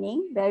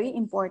training, very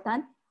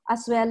important,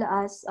 as well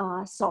as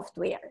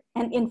software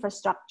and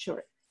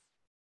infrastructure.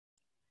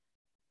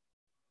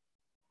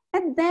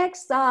 And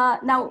next,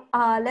 now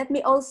let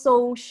me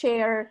also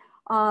share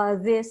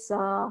this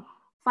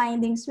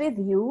findings with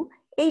you.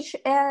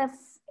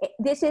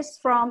 This is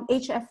from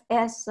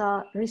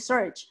HFS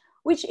research,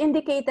 which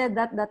indicated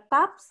that the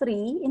top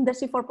 3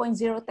 Industry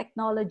 4.0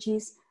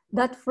 technologies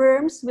that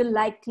firms will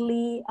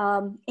likely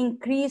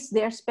increase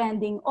their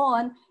spending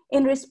on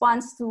in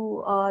response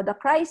to the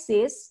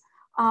crisis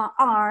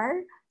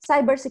are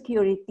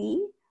cybersecurity,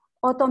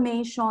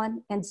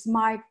 automation, and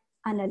smart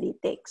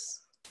analytics.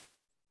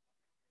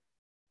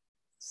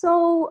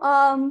 So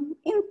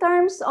in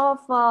terms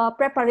of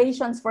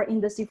preparations for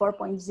Industry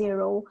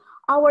 4.0,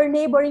 our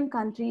neighboring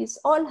countries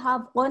all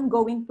have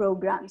ongoing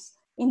programs.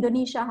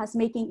 Indonesia has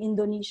Making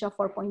Indonesia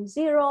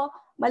 4.0,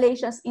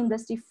 Malaysia's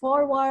Industry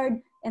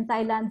Forward, and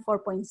Thailand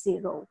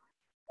 4.0.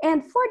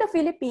 And for the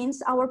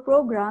Philippines, our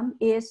program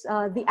is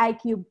the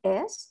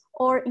I-Cube-S,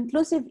 or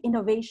Inclusive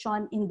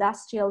Innovation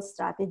Industrial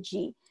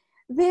Strategy.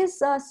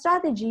 This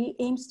strategy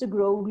aims to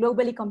grow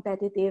globally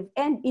competitive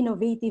and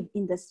innovative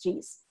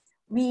industries.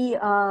 We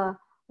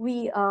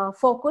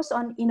focus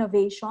on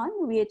innovation,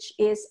 which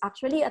is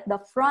actually at the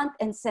front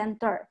and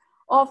center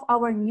of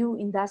our new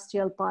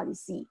industrial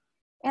policy.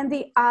 And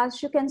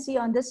as you can see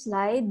on the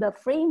slide, the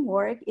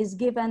framework is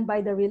given by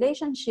the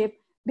relationship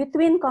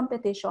between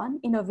competition,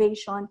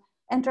 innovation,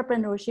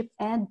 entrepreneurship,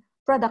 and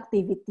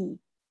productivity.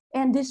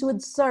 And this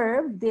would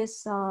serve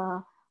these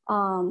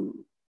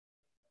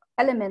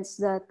elements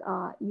that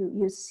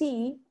you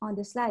see on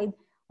the slide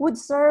would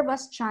serve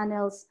as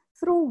channels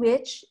through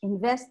which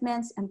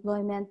investments,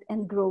 employment,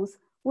 and growth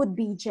would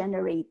be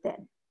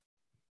generated.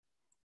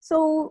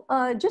 So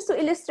just to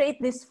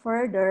illustrate this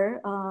further,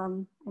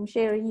 I'm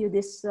sharing you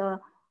this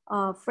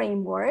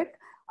framework.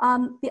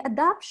 The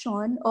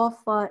adoption of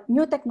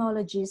new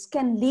technologies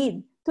can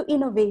lead to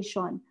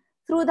innovation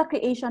through the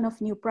creation of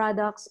new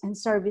products and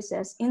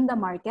services in the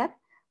market,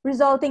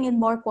 resulting in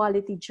more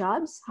quality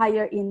jobs,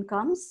 higher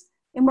incomes,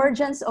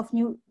 emergence of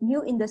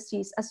new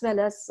industries, as well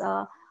as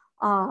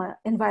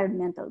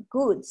environmental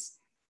goods.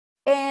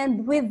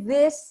 And with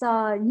these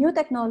new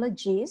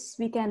technologies,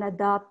 we can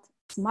adopt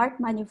smart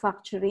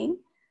manufacturing,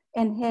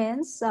 and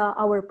hence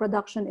our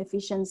production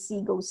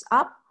efficiency goes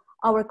up,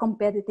 our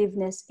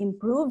competitiveness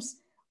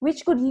improves,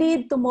 which could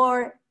lead to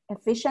more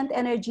efficient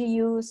energy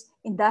use,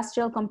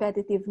 industrial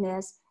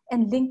competitiveness,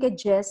 and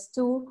linkages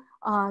to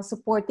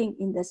supporting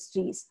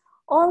industries.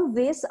 All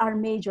these are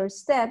major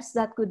steps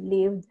that could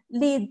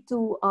lead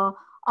to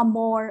a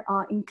more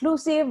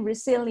inclusive,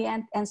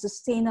 resilient, and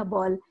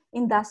sustainable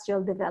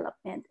industrial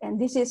development. And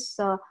this is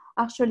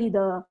actually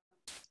the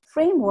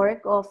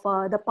framework of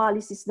the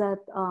policies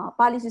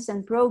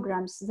and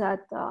programs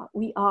that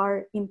we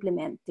are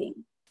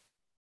implementing.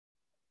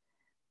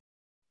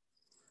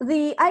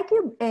 The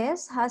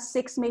I-Cube-S has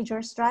 6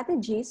 major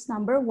strategies.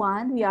 Number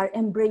 1, we are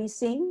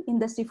embracing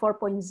Industry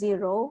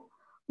 4.0.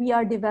 We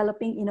are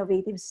developing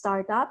innovative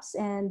startups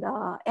and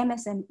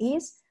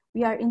MSMEs.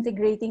 We are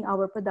integrating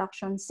our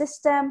production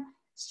system,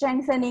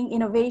 strengthening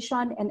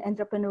innovation and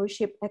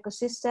entrepreneurship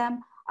ecosystem,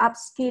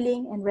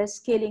 upskilling and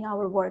reskilling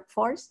our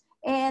workforce,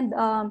 and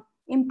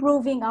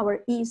improving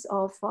our ease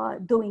of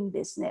doing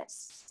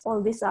business.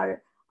 All these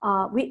are,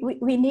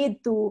 we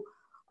need to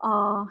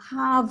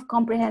have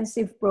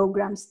comprehensive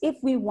programs if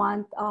we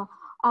want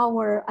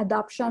our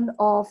adoption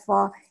of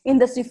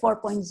Industry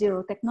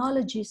 4.0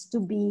 technologies to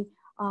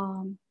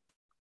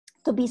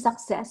be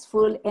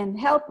successful and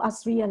help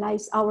us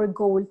realize our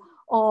goal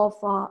of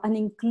an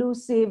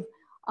inclusive,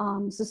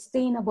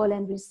 sustainable,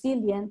 and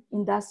resilient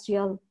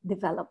industrial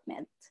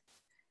development.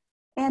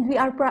 And we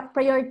are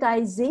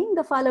prioritizing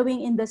the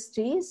following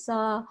industries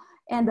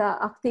and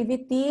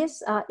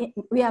activities.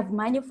 We have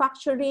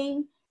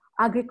manufacturing,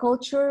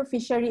 agriculture,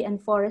 fishery,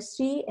 and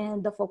forestry,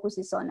 and the focus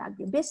is on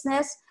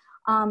agribusiness,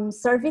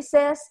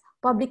 services,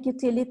 public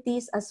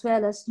utilities, as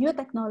well as new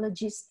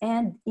technologies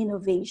and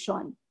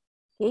innovation.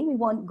 Okay, we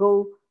won't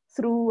go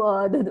through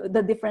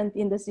the different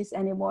industries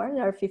anymore.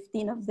 There are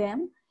 15 of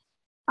them.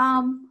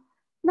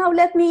 Now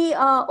let me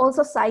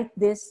also cite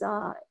this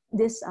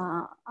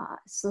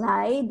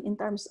slide in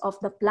terms of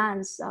the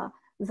plans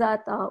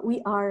that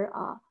we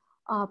are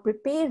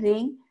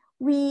preparing.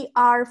 We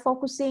are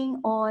focusing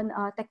on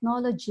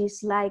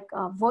technologies like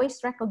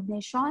voice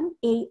recognition,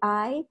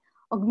 AI,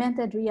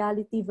 augmented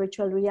reality,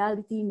 virtual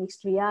reality,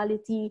 mixed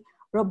reality,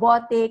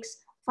 robotics,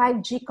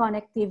 5G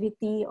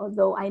connectivity,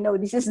 although I know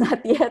this is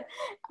not yet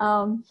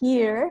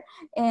here,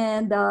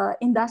 and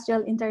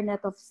industrial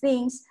Internet of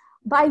Things.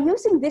 By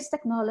using these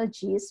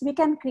technologies, we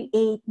can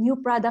create new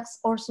products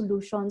or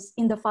solutions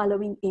in the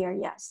following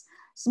areas: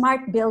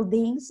 smart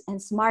buildings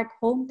and smart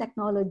home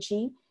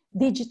technology,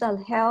 digital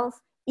health,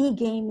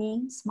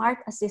 e-gaming, smart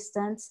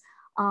assistants,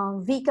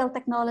 vehicle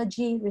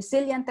technology,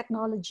 resilient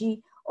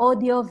technology,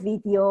 audio,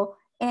 video,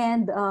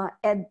 and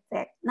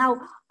edtech. Now,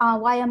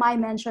 why am I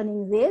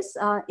mentioning this?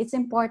 It's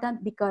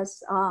important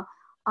because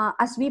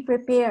as we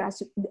prepare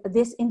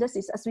these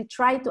industries, as we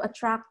try to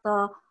attract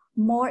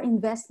more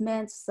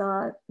investments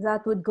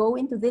that would go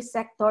into these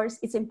sectors,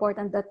 it's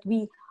important that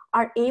we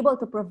are able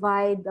to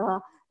provide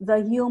the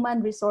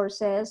human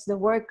resources, the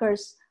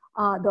workers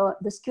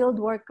the skilled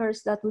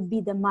workers that would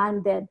be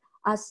demanded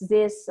as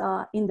these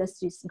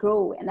industries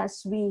grow and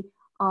as we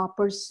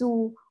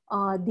pursue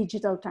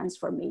digital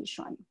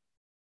transformation.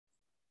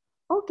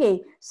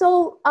 Okay,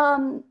 so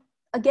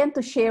again,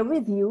 to share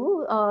with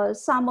you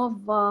some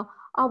of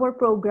our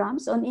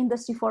programs on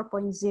Industry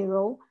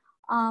 4.0,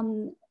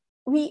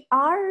 we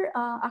are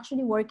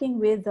actually working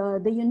with the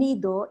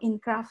UNIDO in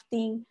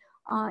crafting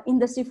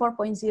Industry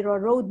 4.0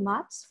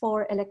 roadmaps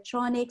for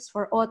electronics,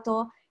 for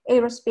auto,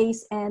 aerospace,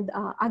 and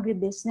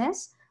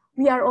agribusiness.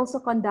 We are also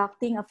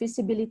conducting a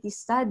feasibility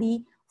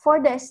study for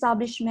the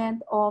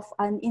establishment of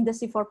an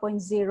Industry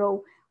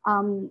 4.0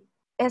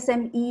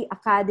 SME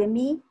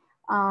Academy.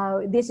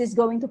 This is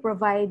going to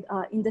provide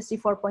Industry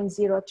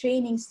 4.0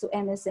 trainings to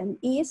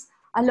MSMEs,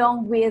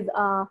 along with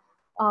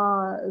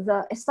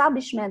the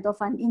establishment of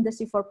an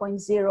Industry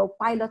 4.0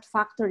 pilot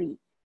factory.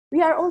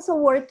 We are also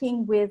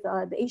working with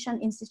the Asian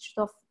Institute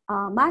of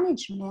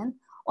Management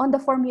on the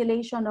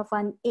formulation of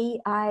an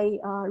AI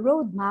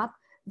roadmap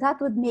that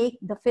would make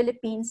the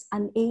Philippines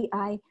an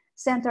AI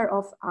center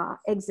of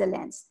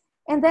excellence.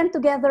 And then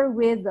together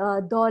with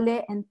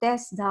DOLE and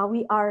TESDA,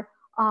 we are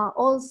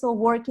also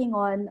working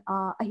on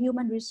a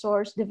human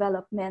resource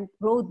development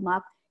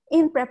roadmap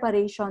in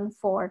preparation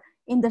for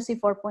Industry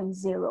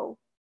 4.0.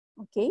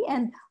 Okay,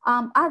 and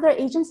other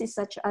agencies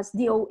such as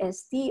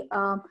DOST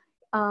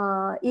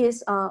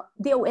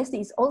DOST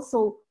is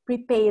also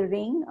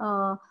preparing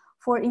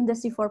for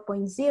Industry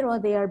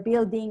 4.0. They are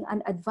building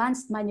an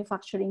advanced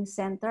manufacturing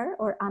center,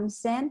 or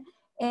AMCEN,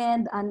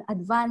 and an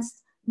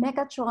advanced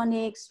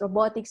mechatronics,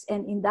 robotics,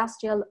 and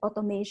industrial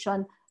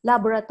automation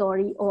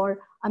laboratory, or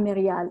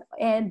AMERIAL.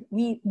 And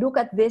we look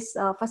at these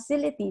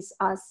facilities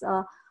as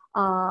the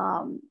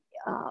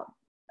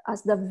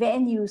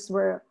venues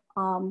where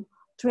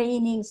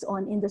trainings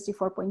on Industry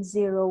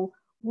 4.0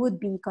 would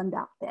be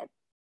conducted.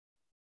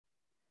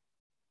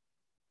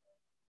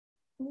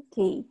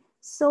 Okay,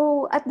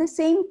 so at the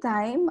same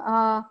time,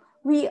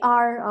 we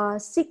are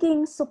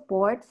seeking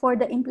support for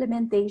the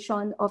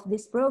implementation of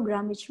this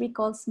program, which we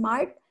call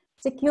SMART,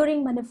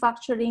 Securing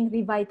Manufacturing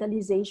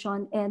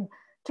Revitalization and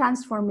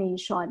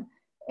Transformation.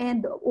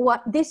 And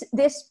what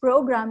this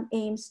program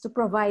aims to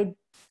provide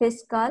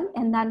fiscal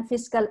and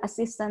non-fiscal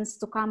assistance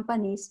to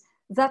companies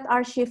that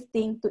are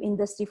shifting to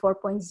Industry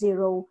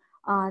 4.0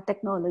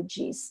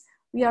 technologies.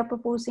 We are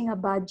proposing a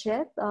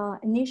budget,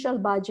 initial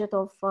budget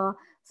of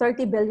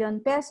 30 billion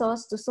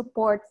pesos to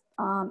support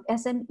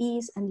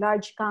SMEs and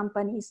large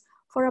companies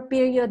for a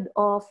period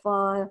of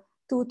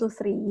 2 to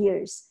 3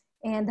 years.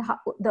 And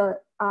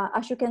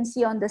as you can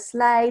see on the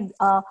slide,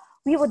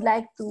 we would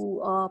like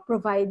to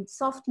provide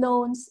soft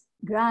loans,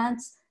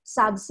 grants,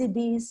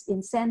 subsidies,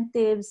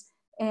 incentives,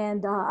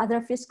 and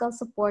other fiscal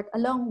support,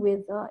 along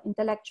with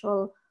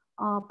intellectual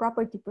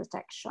property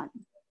protection.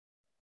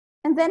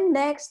 And then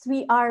next,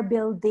 we are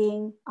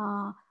building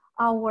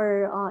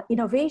our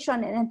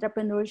innovation and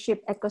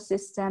entrepreneurship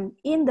ecosystem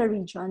in the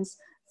regions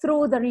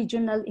through the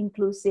Regional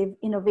Inclusive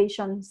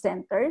Innovation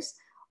Centers,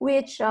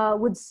 which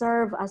would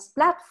serve as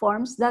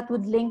platforms that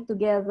would link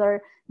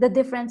together the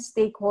different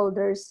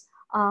stakeholders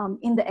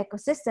in the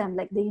ecosystem,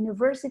 like the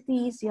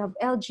universities, you have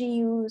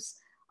LGUs,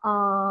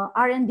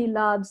 R&D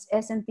labs,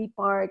 S&T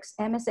parks,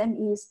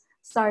 MSMEs,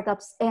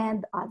 startups,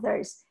 and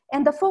others.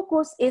 And the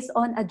focus is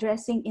on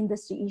addressing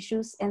industry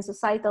issues and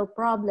societal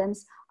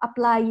problems,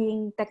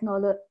 applying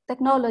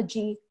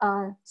technology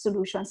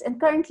solutions. And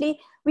currently,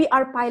 we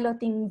are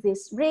piloting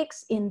these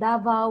RICs in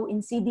Davao,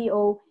 in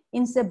CDO,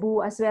 in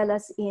Cebu, as well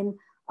as in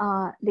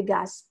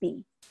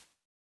Legazpi.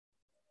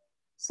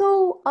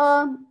 So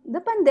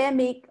the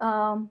pandemic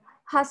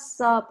has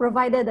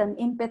provided an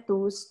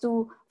impetus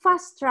to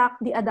fast-track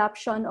the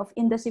adoption of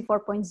Industry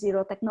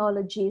 4.0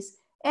 technologies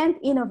and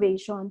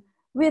innovation,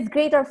 with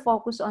greater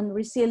focus on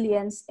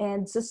resilience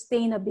and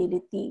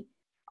sustainability.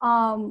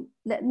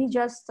 Let me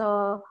just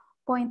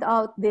point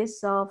out these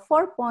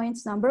 4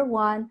 points. Number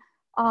one,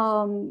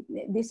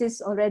 this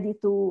is already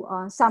to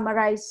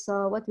summarize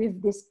what we've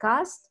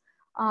discussed.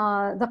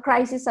 The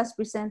crisis has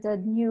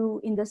presented new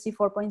Industry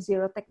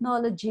 4.0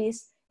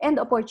 technologies and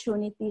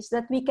opportunities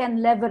that we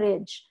can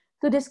leverage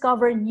to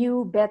discover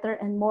new, better,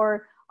 and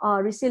more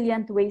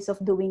resilient ways of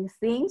doing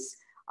things.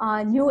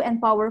 New and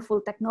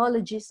powerful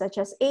technologies such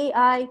as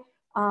AI,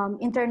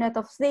 Internet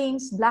of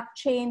Things,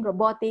 blockchain,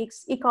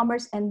 robotics,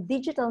 e-commerce, and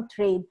digital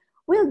trade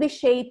will be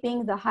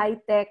shaping the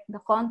high-tech, the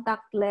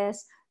contactless,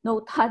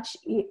 no-touch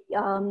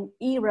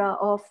era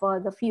of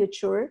the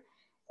future.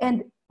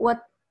 And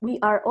what we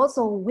are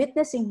also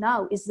witnessing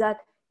now is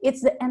that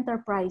it's the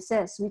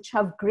enterprises which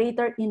have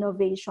greater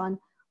innovation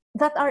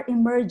that are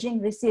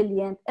emerging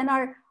resilient and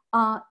are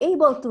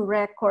able to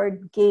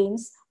record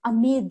gains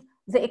amid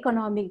the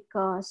economic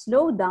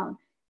slowdown.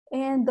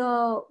 And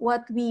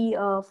what we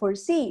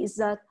foresee is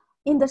that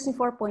Industry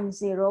 4.0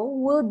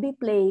 will be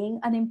playing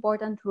an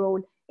important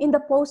role in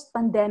the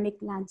post-pandemic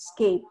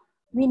landscape.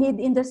 We need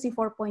Industry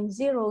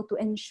 4.0 to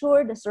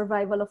ensure the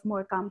survival of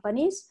more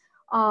companies,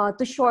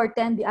 to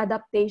shorten the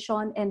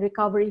adaptation and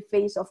recovery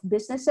phase of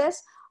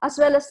businesses, as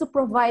well as to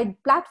provide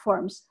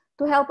platforms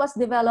to help us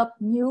develop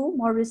new,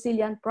 more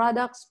resilient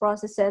products,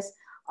 processes,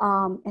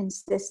 and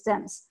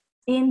systems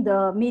in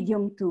the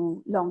medium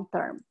to long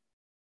term.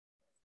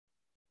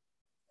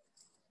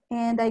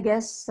 And I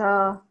guess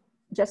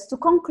just to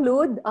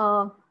conclude,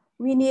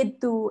 we need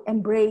to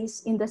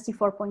embrace Industry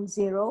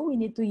 4.0. We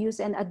need to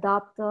use and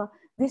adopt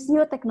these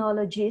new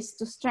technologies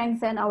to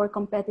strengthen our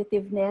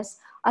competitiveness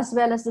as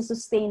well as the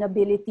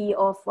sustainability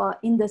of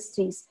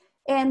industries.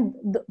 And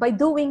by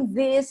doing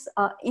this,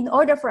 in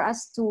order for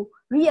us to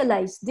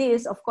realize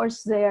this, of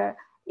course, there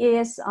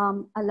is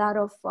a lot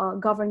of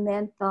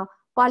government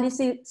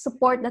policy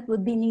support that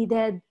would be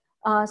needed,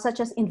 such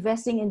as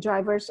investing in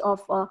drivers of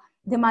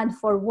demand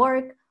for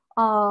work,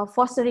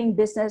 fostering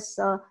business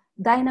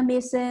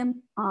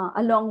dynamism,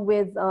 along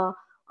with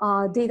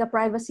data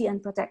privacy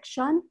and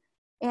protection.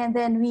 And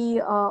then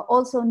we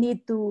also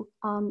need to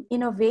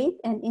innovate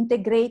and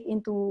integrate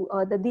into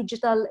the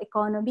digital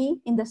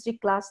economy, industry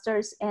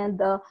clusters, and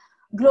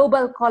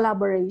global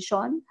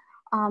collaboration.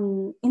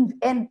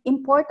 And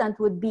important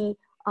would be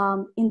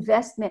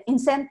investment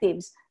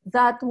incentives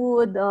that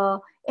would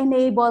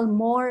enable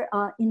more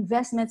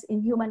investments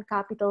in human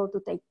capital to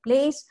take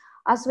place,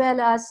 as well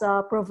as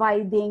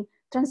providing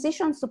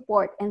transition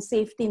support and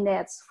safety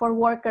nets for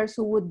workers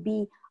who would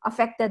be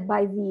affected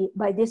by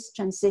this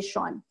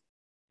transition.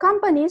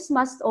 Companies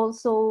must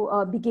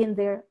also begin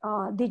their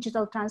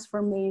digital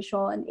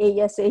transformation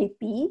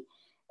ASAP,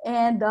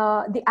 and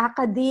the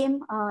academe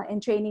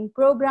and training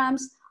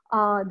programs,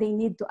 they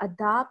need to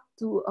adapt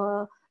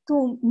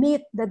to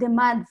meet the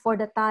demand for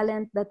the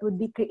talent that would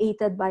be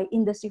created by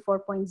Industry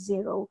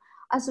 4.0,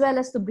 as well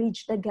as to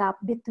bridge the gap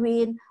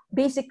between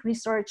basic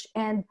research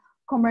and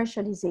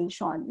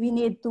commercialization. We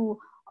need to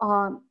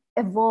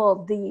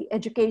evolve the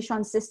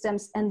education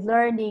systems and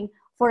learning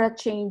for a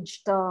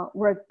changed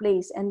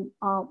workplace, and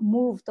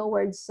move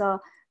towards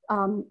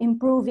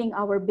improving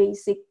our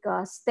basic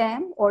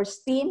STEM or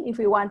STEAM, if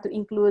we want to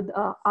include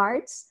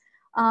arts,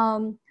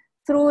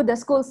 through the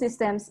school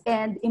systems,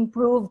 and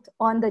improved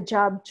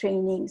on-the-job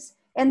trainings.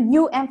 And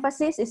new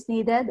emphasis is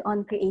needed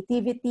on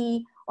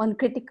creativity, on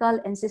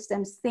critical and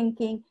systems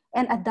thinking,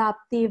 and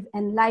adaptive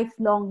and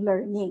lifelong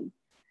learning.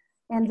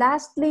 And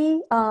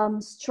lastly,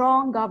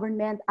 strong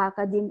government,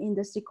 academe,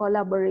 industry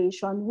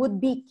collaboration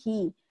would be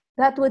key.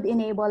 That would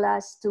enable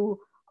us to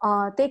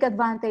take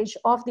advantage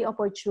of the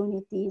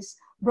opportunities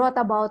brought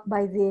about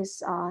by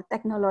these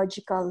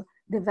technological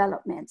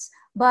developments.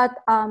 But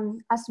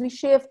as we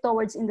shift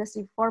towards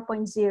Industry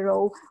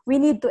 4.0, we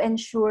need to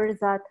ensure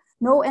that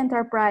no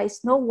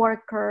enterprise, no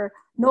worker,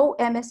 no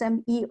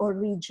MSME or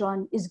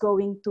region is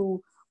going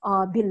to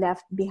be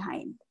left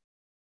behind.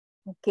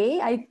 Okay,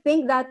 I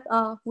think that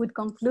would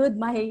conclude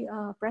my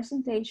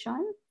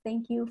presentation.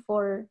 Thank you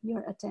for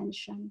your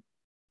attention.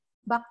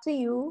 Back to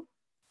you.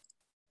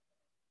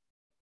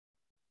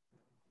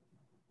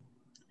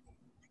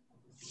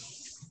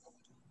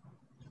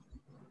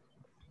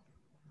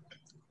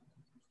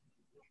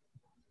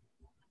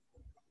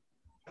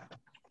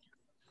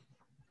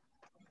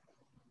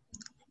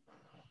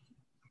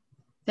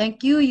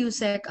 Thank you,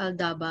 Yusek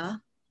Aldaba.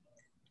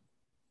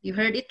 You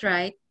heard it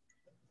right.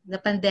 The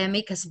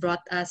pandemic has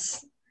brought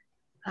us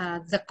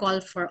the call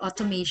for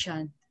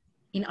automation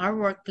in our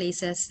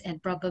workplaces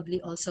and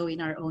probably also in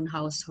our own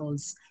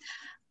households.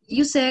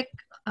 Yusek,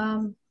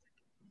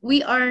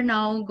 we are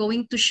now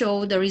going to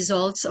show the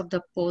results of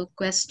the poll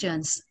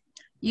questions.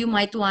 You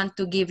might want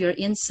to give your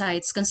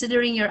insights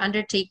considering your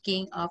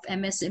undertaking of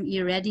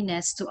MSME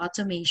readiness to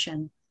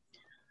automation.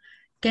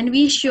 Can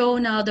we show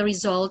now the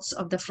results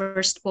of the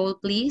first poll,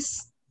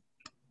 please?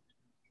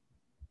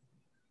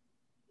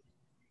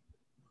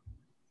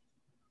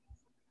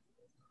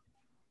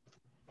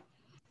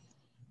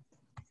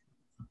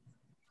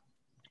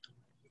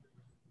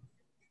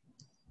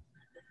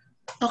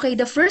 Okay,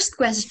 the first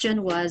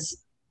question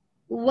was,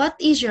 what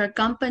is your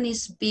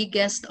company's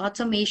biggest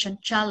automation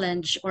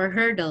challenge or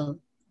hurdle?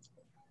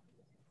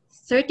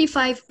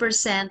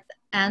 35%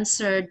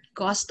 answered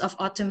cost of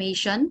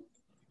automation.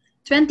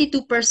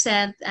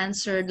 22%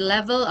 answered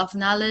level of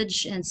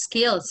knowledge and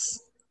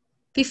skills.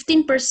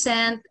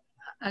 15%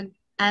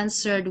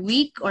 answered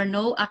weak or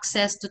no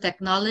access to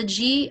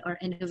technology or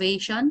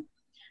innovation.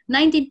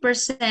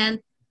 19%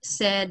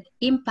 said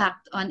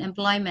impact on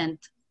employment.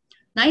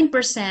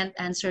 9%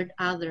 answered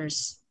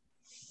others.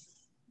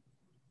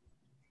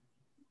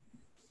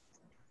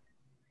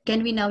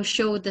 Can we now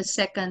show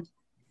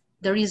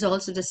the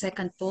results of the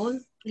second poll,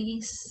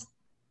 please?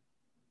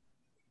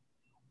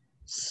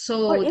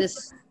 So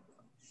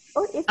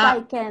or if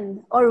I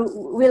can, or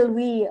will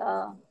we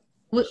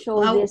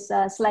show these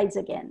slides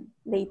again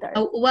later?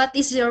 What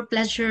is your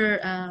pleasure,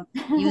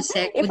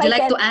 Yusek? Would you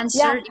like to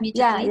answer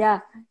immediately?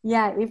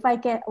 Yeah. If I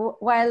can,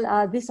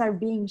 while these are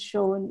being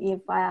shown,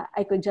 if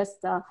I could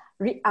just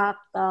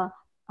react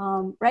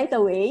right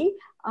away.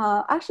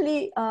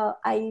 Actually,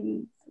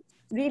 I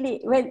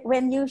really,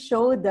 when you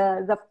showed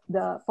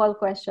the poll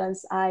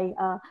questions, I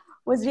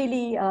was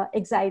really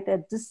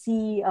excited to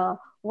see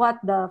what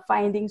the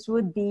findings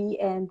would be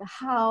and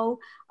how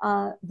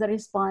the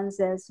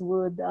responses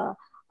would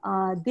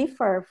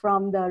differ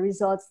from the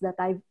results that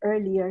I've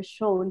earlier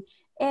shown.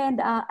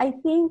 And I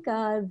think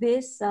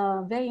this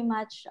very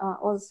much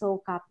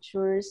also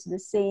captures the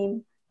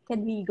same.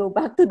 Can we go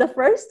back to the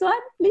first one,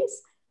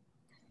 please?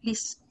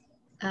 Please,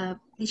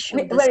 please show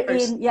this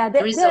first. Yeah,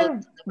 they're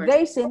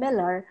very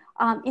similar.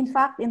 In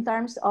fact, in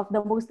terms of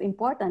the most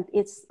important,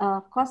 it's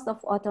cost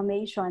of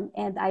automation.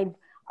 And I've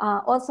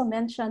also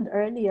mentioned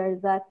earlier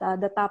that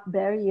the top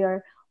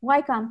barrier why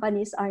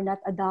companies are not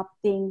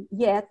adopting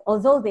yet,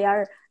 although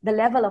the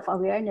level of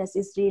awareness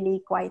is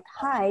really quite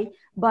high,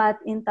 but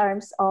in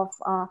terms of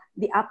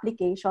the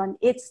application,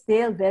 it's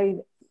still very,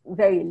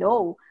 very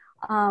low.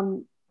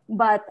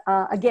 But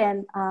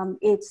again,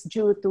 it's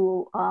due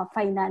to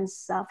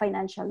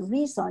financial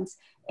reasons.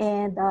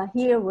 And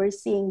here we're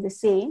seeing the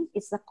same.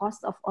 It's the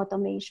cost of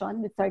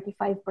automation with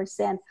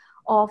 35%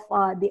 of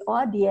the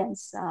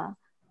audience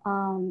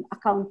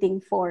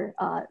accounting for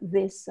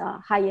this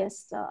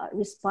highest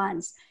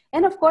response.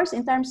 And of course,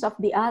 in terms of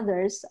the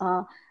others,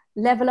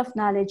 level of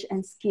knowledge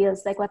and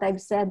skills, like what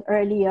I've said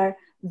earlier,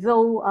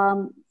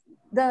 though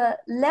the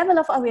level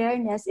of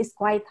awareness is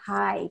quite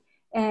high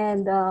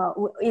and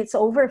it's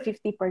over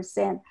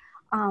 50%.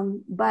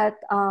 But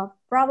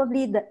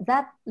probably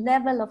that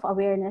level of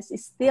awareness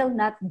is still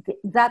not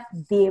that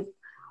deep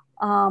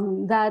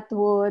that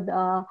would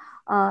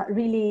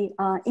really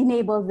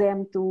enable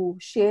them to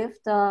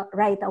shift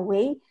right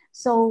away.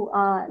 So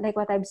like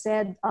what I've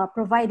said,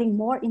 providing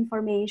more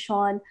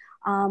information,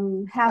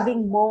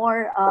 having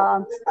more,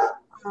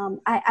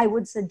 I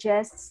would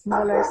suggest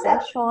smaller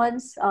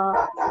sessions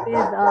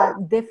with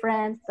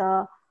different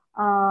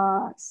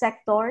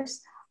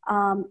sectors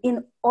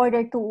in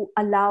order to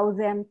allow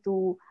them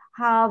to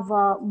have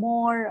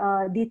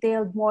more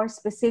detailed, more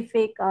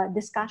specific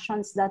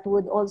discussions that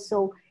would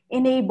also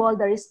enable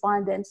the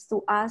respondents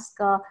to ask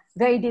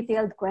very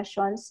detailed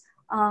questions.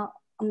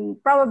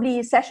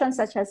 Probably sessions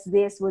such as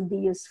this would be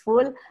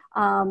useful,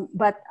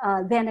 but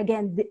then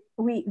again,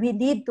 we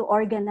need to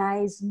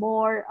organize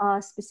more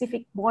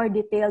specific, more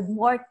detailed,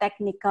 more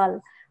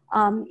technical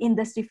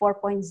Industry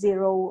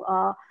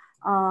 4.0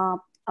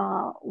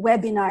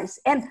 webinars.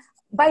 And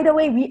by the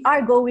way, we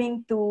are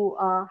going to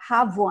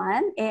have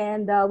one,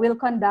 and we'll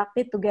conduct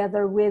it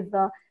together with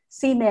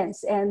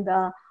Siemens. And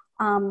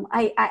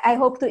I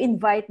hope to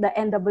invite the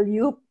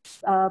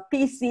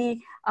NWPC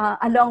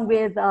along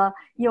with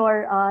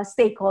your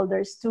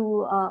stakeholders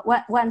to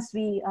once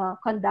we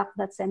conduct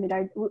that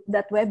seminar,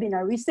 that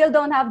webinar. We still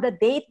don't have the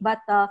date, but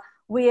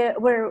we're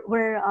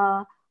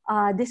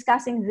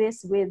discussing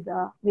this with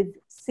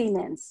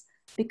Siemens,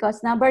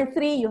 because number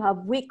 3, you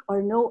have weak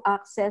or no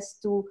access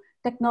to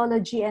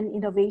technology and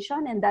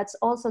innovation, and that's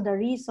also the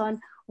reason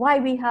why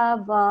we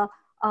have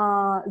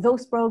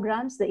those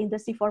programs, the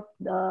Industry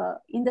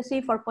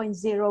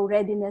 4.0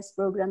 readiness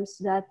programs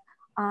that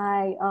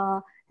I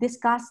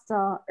discussed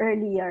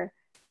earlier.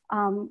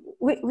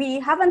 We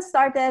haven't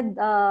started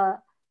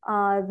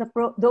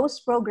those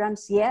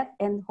programs yet,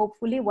 and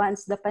hopefully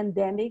once the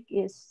pandemic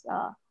is,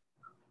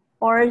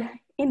 or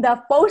in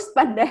the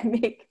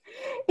post-pandemic,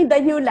 in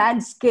the new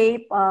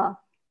landscape,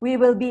 we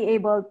will be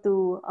able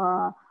to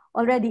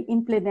already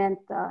implement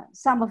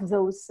some of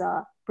those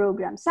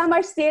programs. Some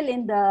are still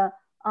in the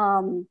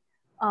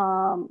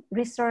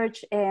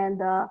research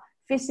and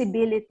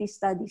feasibility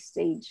study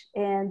stage,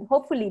 and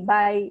hopefully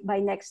by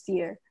next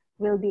year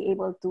we'll be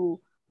able to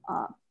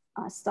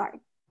start.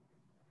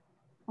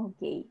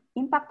 Okay,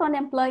 impact on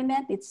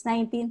employment, it's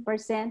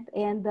 19%,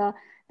 and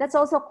that's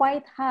also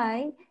quite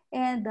high,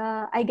 and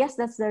I guess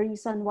that's the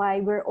reason why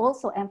we're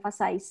also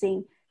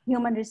emphasizing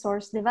human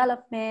resource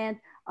development,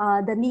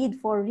 the need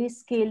for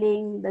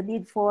reskilling, the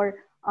need for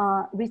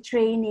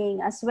retraining,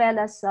 as well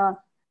as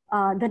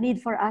the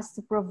need for us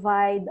to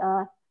provide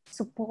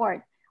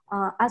support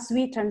as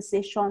we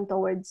transition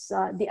towards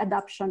the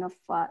adoption of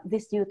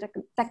these new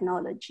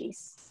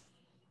technologies.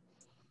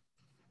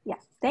 Yeah,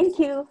 thank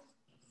you.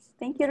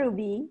 Thank you,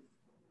 Ruby.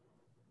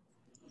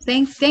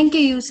 Thank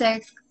you,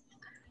 Yusek.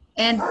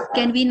 And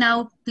can we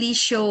now please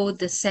show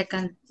the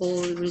second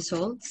poll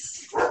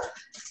results?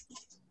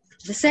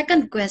 The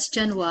second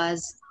question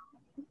was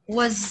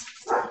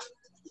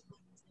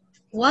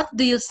what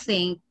do you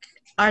think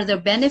are the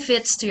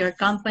benefits to your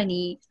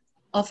company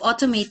of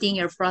automating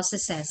your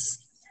processes?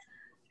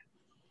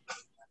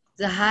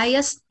 The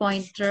highest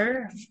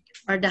pointer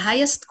or the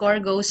highest score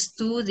goes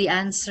to the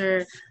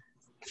answer,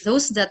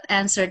 those that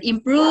answered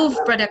improve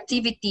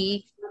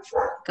productivity,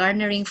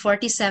 garnering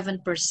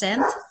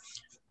 47%,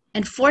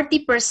 and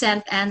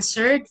 40%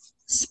 answered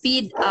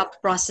speed up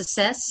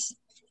processes.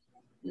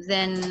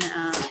 Then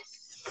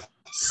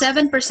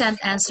 7%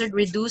 answered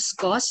reduce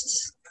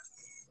costs,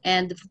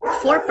 and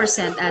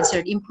 4%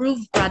 answered improve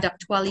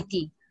product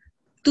quality.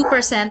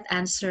 2%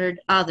 answered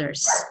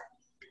others.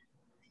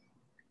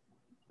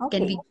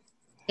 Okay.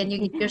 Can you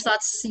give your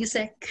thoughts,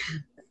 Yusek?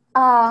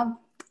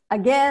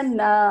 Again,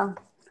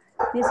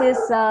 this is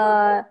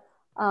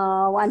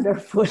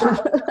wonderful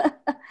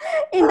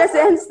in the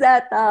sense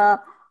that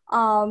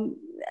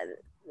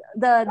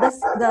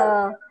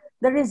the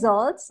the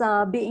results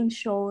being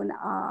shown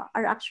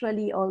are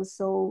actually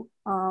also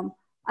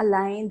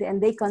aligned,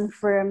 and they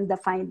confirm the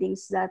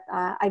findings that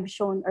I've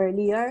shown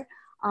earlier.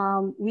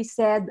 We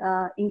said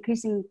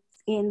increasing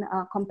in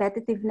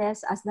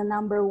competitiveness as the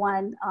number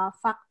one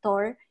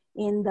factor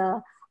in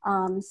the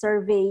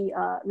survey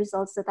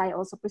results that I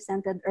also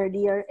presented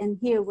earlier. And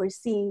here we're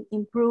seeing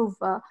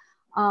improved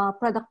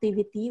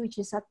productivity, which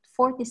is at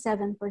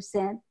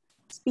 47%,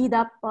 speed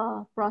up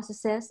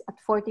processes at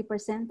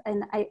 40%.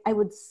 And I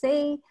would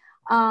say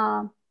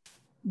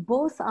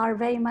both are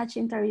very much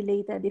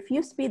interrelated. If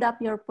you speed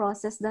up your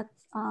process, that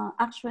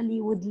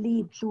actually would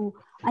lead to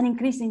an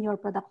increase in your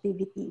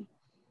productivity,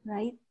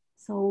 right?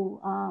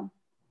 So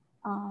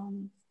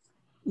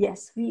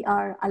yes, we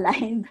are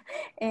aligned,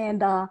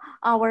 and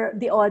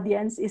the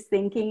audience is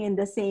thinking in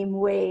the same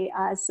way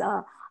as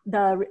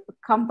the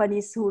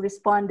companies who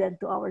responded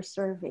to our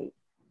survey.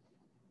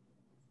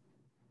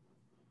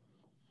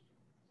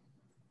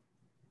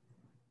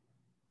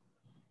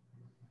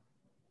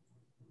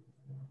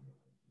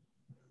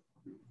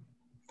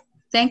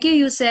 Thank you,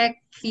 Yusek,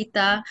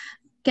 Fita.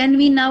 Can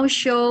we now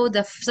show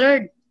the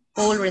third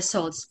poll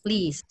results,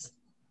 please?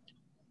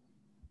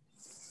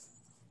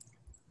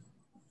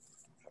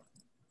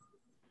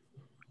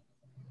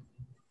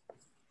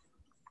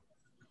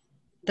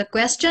 The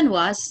question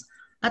was,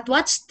 at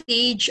what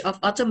stage of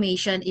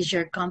automation is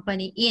your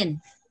company in?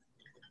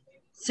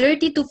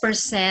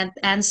 32%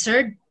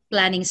 answered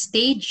planning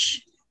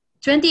stage,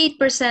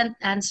 28%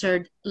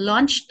 answered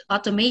launched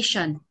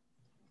automation,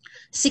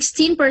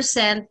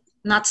 16%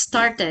 not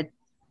started,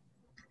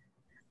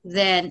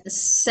 then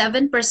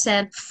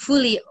 7%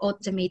 fully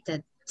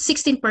automated,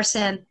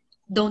 16%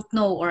 don't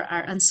know or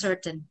are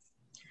uncertain.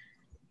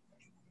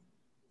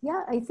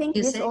 Yeah, I think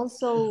this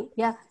also,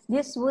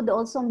 this would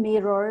also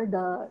mirror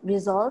the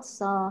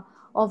results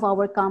of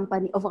our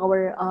company, of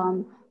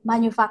our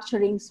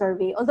manufacturing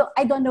survey. Although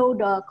I don't know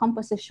the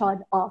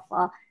composition of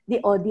the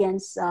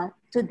audience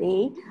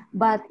today,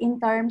 but in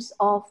terms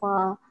of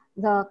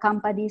the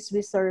companies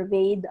we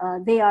surveyed,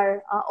 they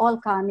are all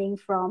coming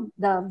from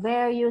the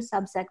various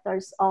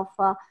subsectors of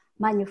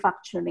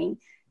manufacturing.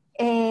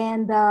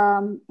 And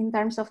in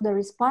terms of the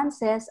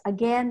responses,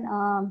 again,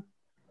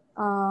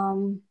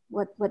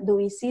 what do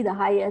we see? The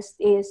highest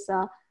is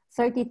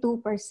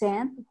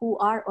 32% who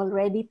are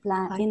already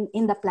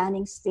in the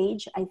planning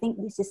stage. I think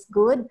this is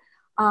good.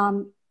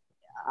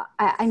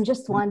 I'm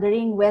just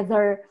wondering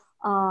whether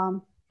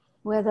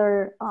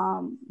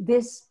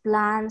these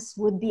plans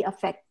would be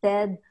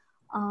affected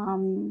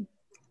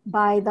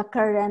by the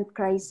current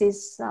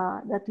crisis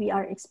that we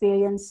are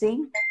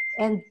experiencing.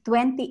 And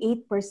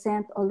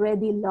 28%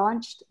 already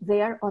launched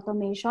their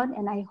automation.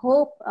 And I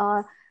hope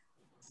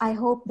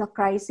the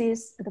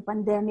crisis, the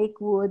pandemic,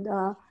 would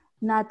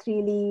not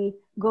really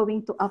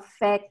going to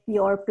affect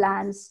your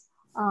plans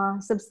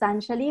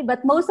substantially.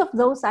 But most of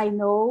those I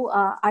know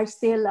are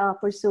still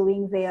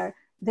pursuing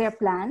their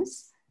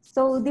plans.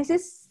 So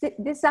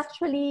this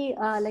actually,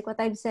 like what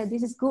I've said,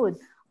 this is good.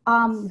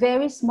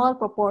 Very small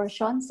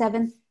proportion,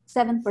 7%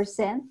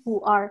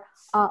 who are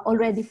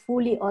already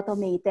fully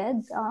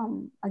automated.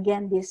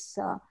 Again, this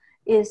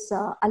is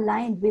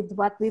aligned with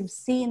what we've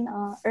seen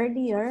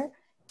earlier.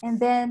 And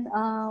then,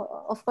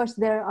 of course,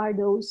 there are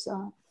those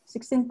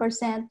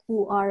 16%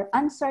 who are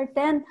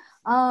uncertain.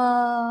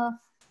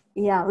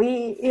 Yeah,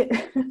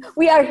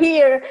 we are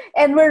here,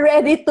 and we're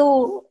ready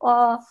to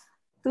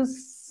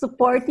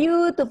support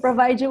you, to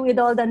provide you with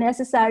all the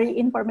necessary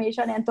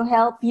information, and to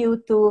help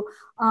you to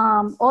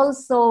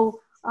also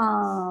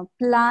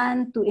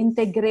plan to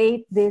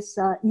integrate these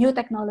new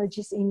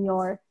technologies in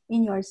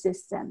your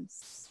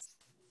systems.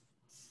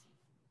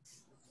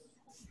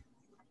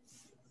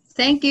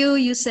 Thank you,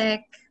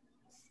 Yusek.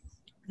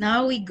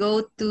 Now we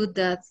go to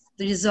the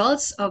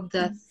results of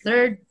the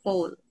third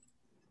poll.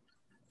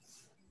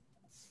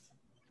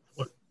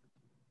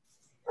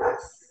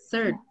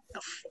 Third.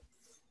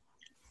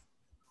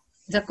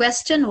 The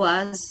question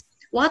was,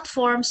 what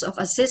forms of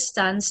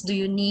assistance do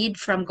you need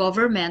from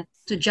government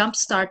to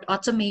jumpstart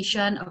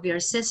automation of your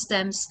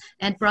systems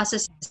and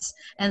processes?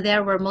 And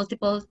there were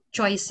multiple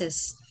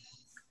choices.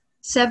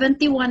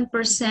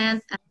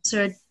 71%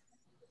 answered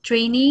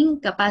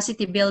training,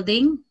 capacity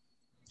building.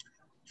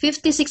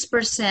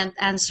 56%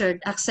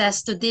 answered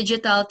access to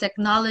digital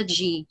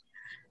technology.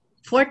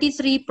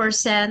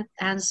 43%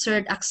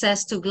 answered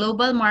access to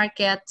global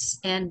markets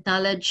and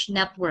knowledge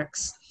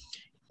networks.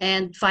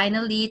 And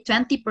finally,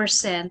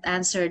 20%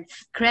 answered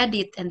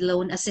credit and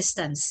loan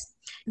assistance.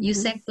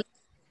 Yusek, please.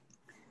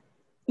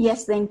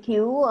 Yes, thank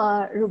you,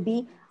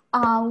 Ruby.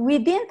 We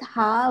didn't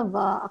have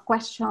a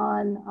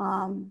question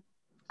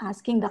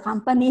asking the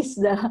companies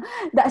the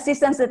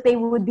assistance that they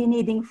would be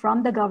needing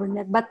from the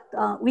government, but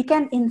we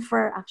can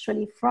infer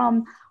actually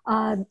from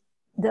the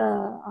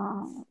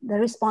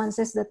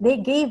responses that they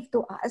gave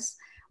to us.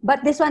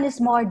 But this one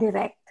is more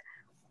direct.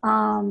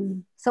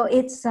 So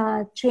it's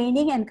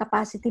training and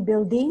capacity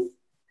building,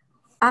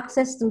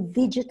 access to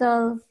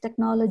digital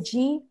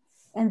technology,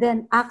 and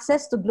then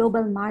access to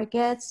global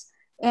markets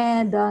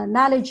and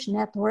knowledge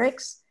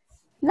networks.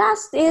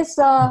 Last is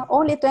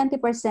only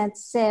 20%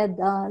 said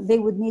they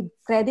would need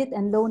credit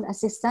and loan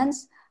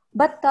assistance.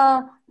 But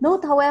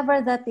note,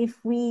 however, that if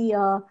we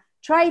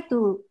try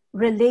to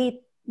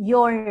relate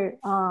your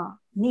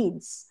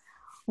needs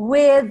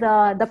with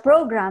the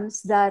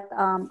programs that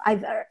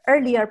I've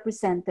earlier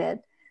presented,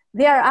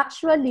 they are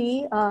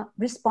actually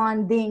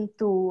responding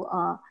to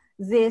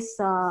this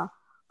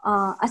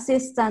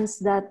assistance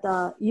that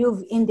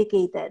you've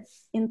indicated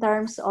in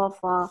terms of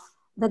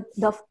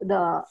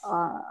the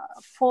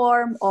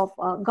form of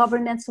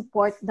governance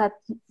support that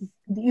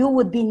you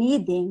would be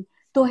needing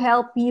to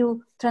help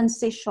you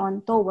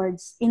transition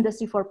towards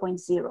Industry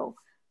 4.0.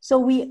 So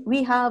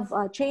we have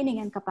training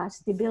and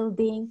capacity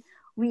building.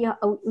 We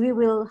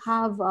will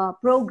have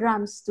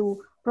programs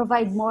to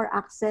provide more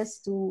access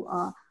to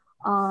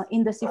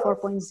Industry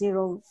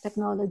 4.0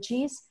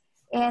 technologies.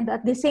 And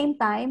at the same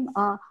time,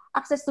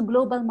 access to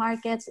global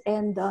markets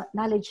and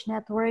knowledge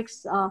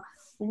networks.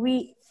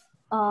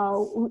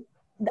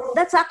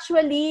 That's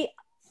actually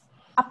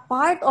a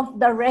part of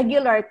the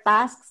regular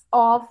tasks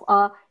of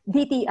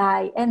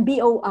DTI and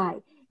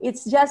BOI.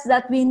 It's just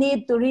that we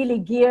need to really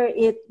gear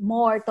it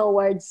more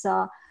towards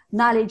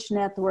knowledge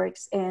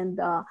networks and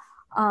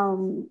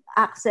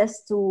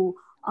access to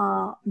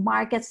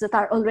markets that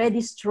are already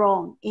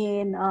strong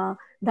in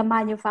the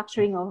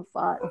manufacturing of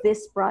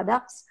these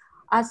products,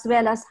 as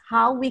well as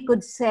how we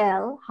could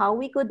sell, how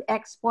we could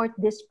export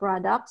these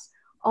products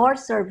or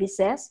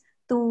services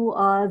to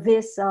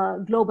these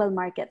global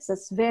markets.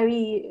 That's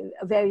very,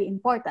 very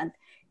important.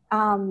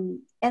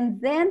 And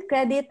then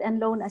credit and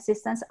loan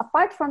assistance.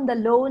 Apart from the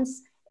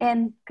loans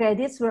and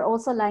credits, we're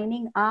also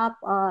lining up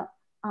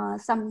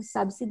some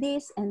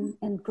subsidies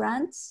and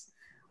grants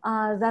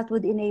that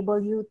would enable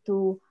you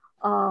to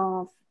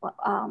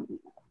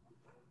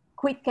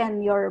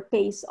quicken your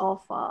pace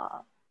of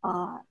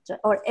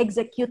or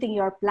executing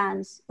your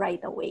plans right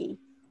away.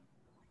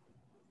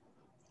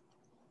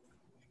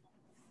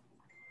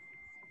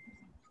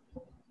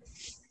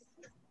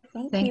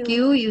 Thank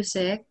you,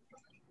 Yusek.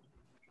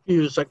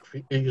 Yusek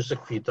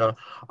Fita.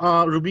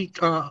 Ruby,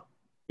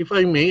 if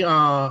I may,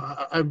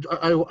 I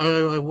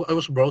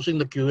was browsing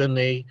the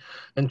Q&A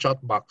and chat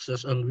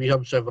boxes, and we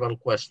have several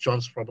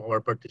questions from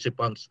our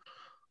participants.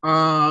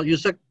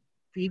 Yusek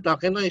Fita,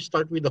 can I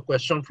start with a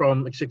question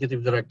from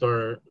Executive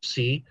Director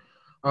C?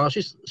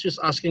 She's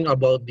asking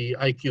about the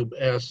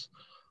iCubeS.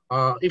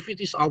 If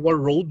it is our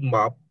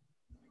roadmap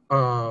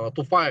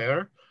to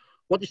FIRE,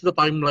 what is the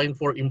timeline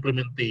for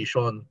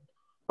implementation?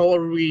 How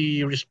are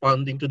we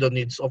responding to the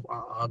needs of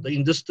the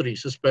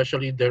industries,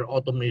 especially their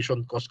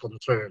automation cost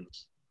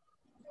concerns?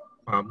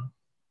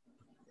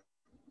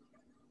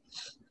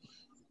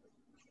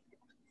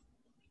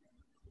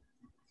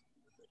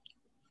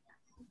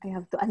 I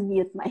have to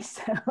unmute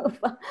myself.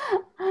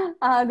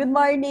 Good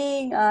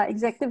morning,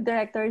 Executive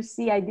Director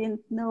C. I didn't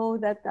know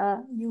that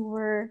you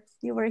were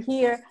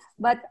here,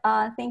 but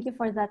thank you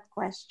for that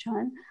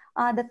question.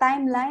 The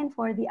timeline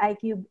for the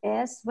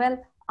iCubeS, well,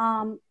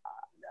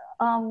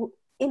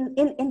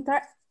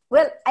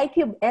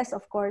 iCubeS,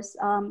 of course,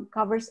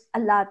 covers a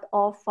lot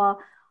of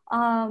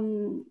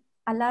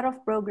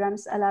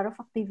programs, a lot of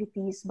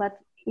activities, but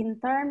in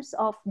terms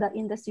of the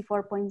Industry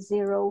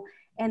 4.0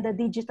 and the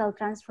digital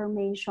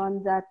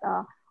transformation that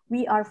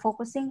we are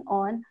focusing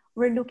on,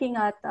 we're looking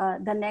at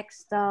the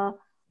next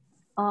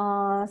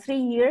 3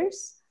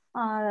 years.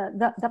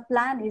 The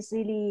plan is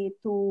really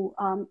to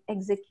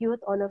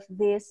execute all of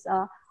this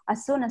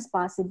as soon as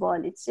possible.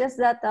 It's just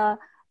that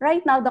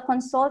right now the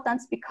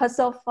consultants, because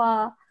of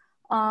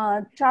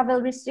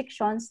travel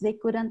restrictions, they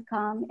couldn't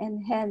come,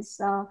 and hence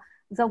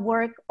the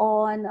work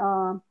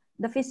on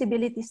the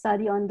feasibility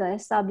study on the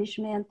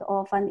establishment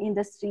of an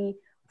Industry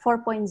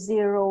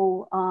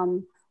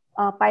 4.0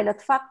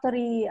 pilot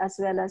factory, as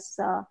well as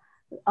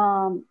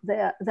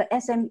the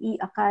SME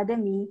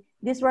Academy,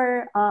 these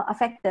were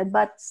affected,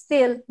 but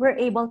still we're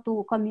able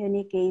to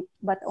communicate,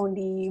 but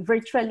only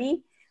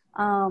virtually.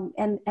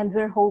 And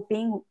we're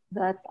hoping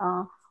that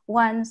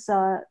once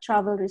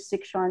travel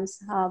restrictions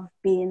have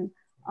been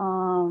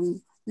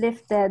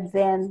lifted,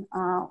 then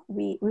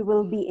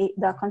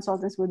the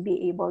consultants would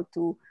be able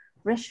to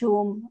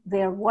resume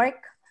their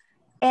work.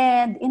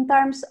 And in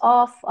terms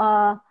of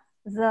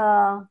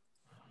the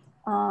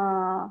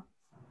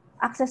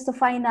access to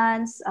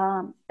finance,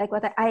 like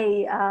what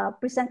I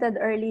presented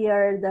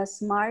earlier, the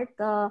SMART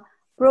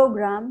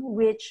program,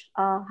 which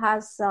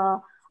has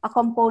a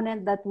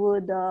component that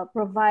would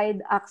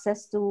provide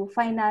access to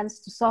finance,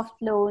 to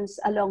soft loans,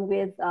 along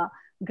with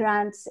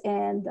grants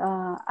and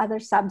other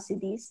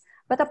subsidies.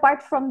 But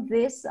apart from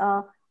this,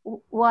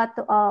 what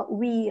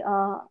we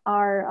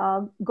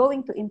are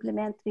going to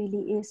implement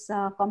really is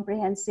a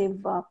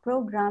comprehensive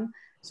program.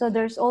 So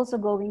there's also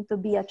going to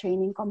be a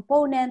training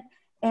component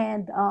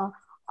and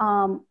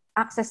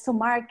access to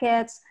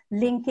markets,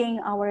 linking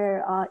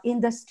our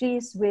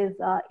industries with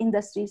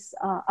industries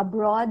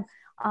abroad,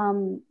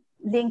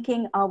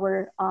 linking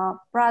our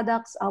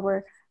products,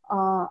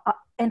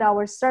 and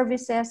our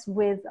services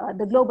with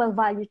the global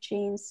value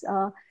chains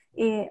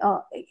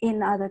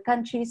in other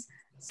countries,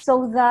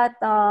 so that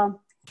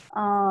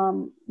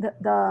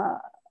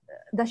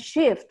the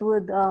shift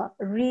would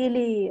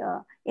really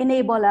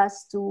enable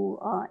us to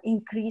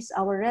increase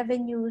our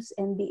revenues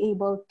and be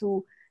able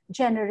to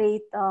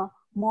generate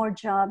more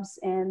jobs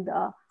and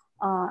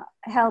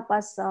help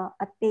us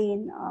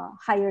attain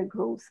higher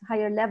growth,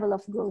 higher level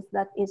of growth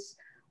that is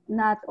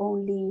not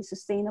only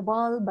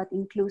sustainable but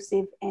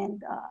inclusive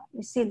and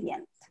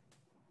resilient.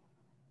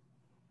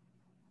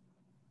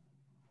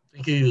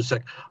 Thank you,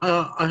 Yusek.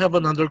 I have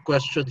another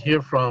question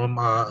here from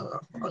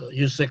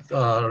Yusek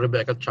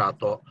Rebecca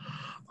Chato.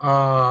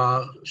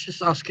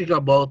 She's asking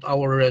about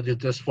our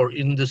readiness for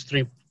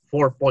Industry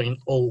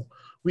 4.0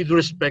 with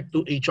respect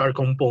to HR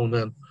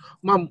component.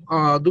 Ma'am,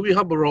 do we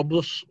have a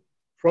robust,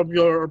 from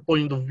your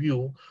point of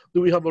view, do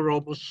we have a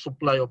robust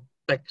supply of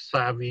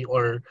tech-savvy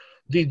or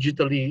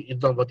digitally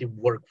innovative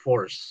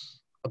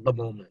workforce at the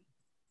moment?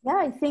 Yeah,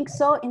 I think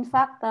so. In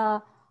fact,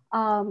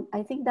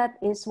 I think that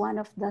is one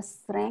of the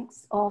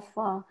strengths of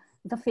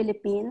the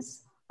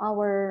Philippines,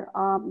 our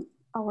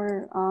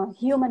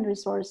human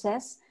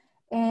resources,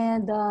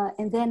 and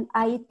then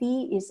IT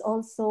is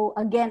also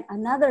again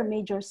another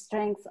major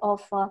strength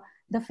of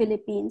the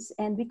Philippines,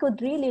 and we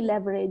could really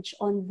leverage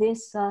on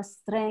these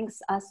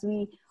strengths as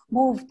we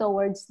move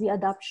towards the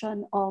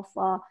adoption of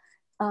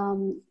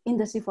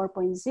Industry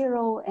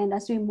 4.0 and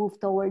as we move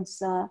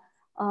towards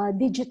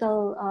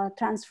digital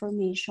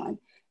transformation.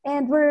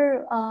 And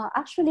we're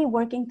actually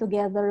working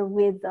together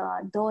with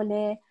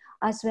DOLE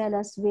as well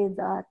as with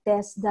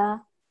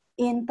TESDA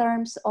in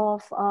terms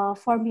of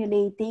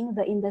formulating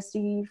the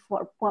Industry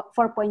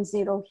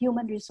 4.0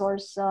 Human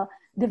Resource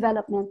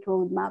Development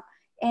Roadmap.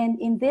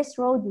 And in this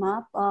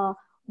roadmap,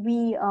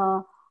 we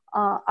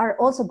are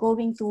also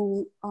going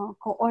to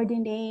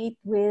coordinate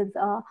with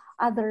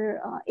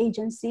other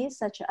agencies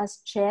such as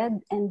CHED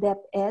and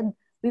DepEd.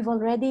 We've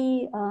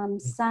already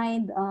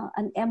signed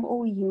an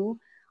MOU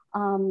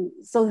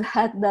so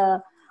that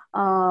the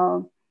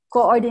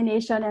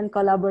coordination and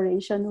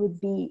collaboration would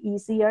be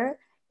easier.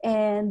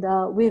 And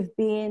we've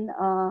been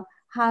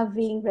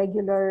having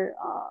regular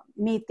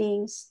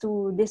meetings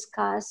to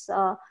discuss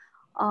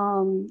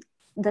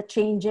the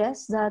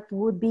changes that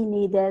would be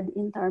needed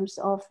in terms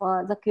of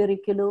the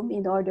curriculum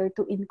in order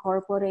to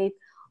incorporate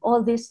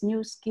all these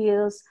new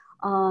skills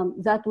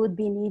that would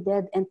be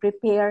needed and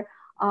prepare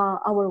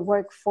our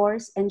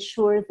workforce,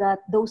 ensure that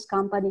those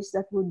companies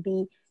that would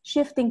be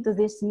shifting to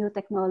these new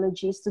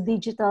technologies, to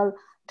digital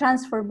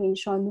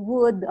transformation,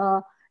 would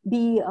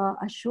be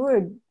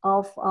assured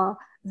of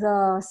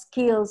the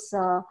skills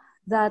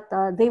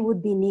that they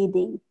would be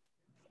needing.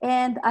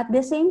 And at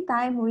the same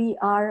time, we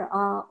have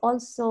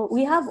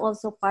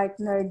also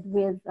partnered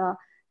with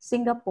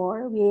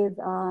Singapore, with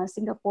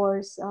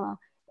Singapore's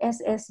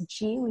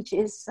SSG, which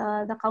is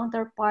the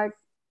counterpart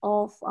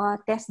of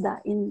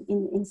TESDA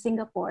in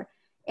Singapore.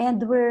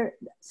 And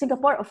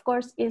Singapore, of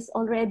course, is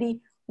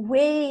already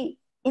way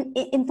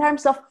in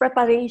terms of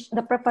preparation,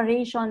 the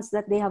preparations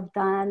that they have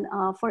done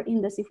for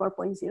Industry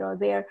 4.0,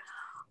 they're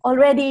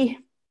already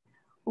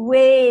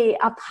way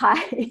up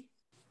high.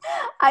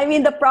 I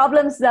mean, the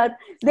problems that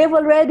they've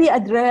already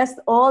addressed,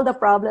 all the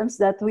problems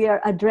that we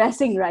are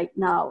addressing right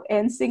now.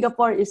 And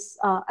Singapore is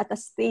at a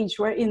stage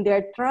wherein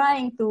they're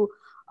trying to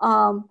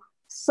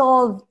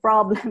solve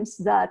problems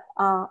that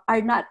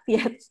are not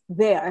yet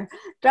there,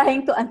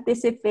 trying to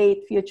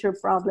anticipate future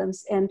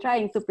problems and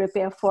trying to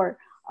prepare for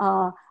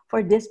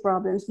these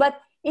problems.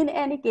 But in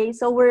any case,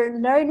 so we're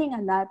learning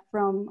a lot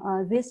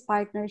from this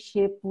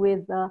partnership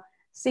with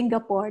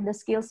Singapore, the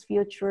Skills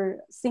Future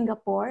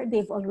Singapore.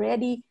 They've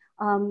already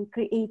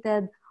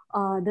created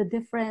the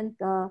different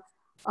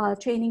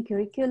training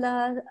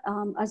curricula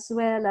as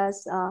well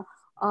as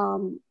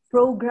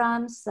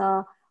programs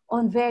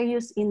on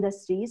various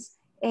industries.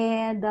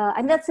 And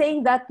I'm not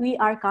saying that we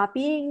are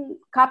copying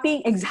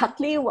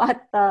exactly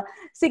what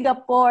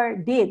Singapore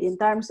did in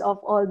terms of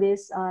all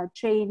this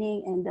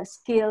training and the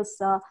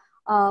skills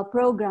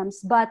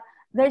programs, but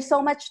there's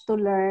so much to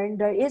learn.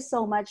 There is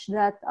so much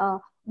that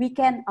we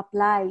can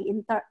apply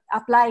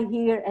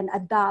here and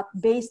adapt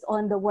based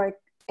on the work,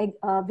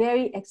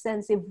 very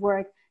extensive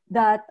work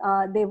that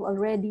they've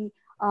already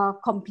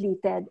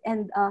completed.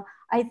 And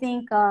I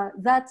think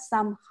that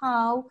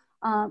somehow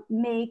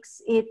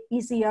makes it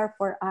easier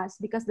for us,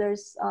 because there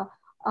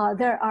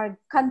are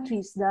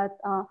countries that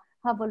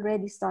have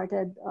already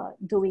started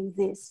doing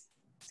this.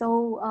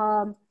 So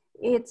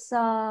it's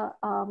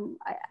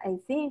I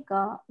think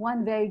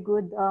one very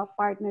good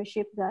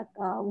partnership that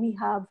we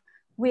have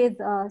with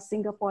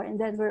Singapore, and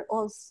then we're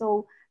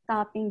also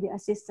tapping the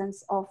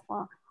assistance of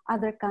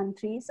other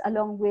countries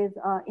along with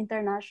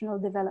international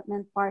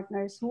development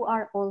partners who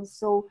are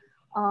also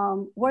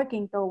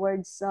working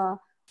towards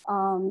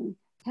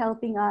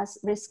helping us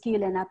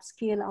reskill and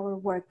upskill our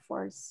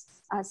workforce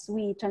as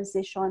we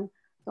transition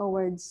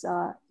towards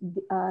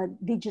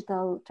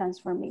digital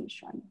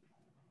transformation.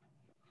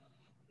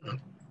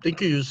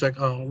 Thank you, Yusek.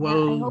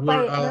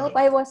 I hope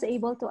I was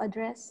able to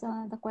address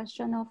the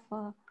question of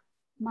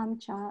Ma'am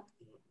Cha.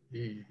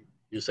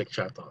 Yusek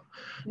Chato.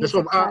 Yes,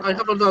 I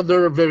have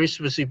another very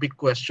specific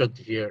question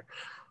here.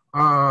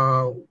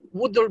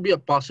 would there be a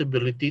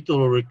possibility to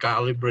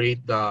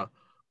recalibrate the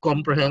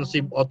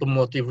comprehensive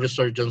automotive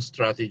resurgence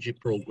strategy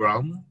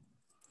program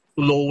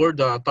to lower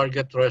the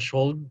target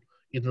threshold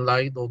in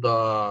light of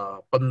the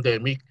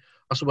pandemic,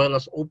 as well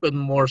as open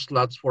more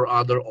slots for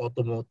other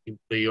automotive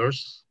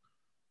players?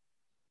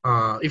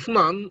 If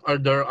none, are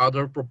there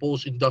other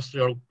proposed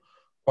industrial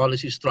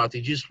policy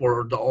strategies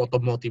for the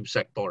automotive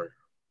sector?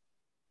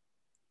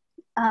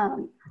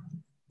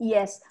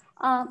 Yes.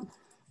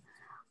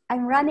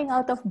 I'm running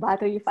out of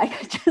battery. If I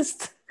could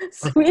just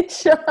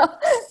switch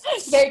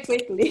very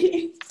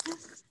quickly.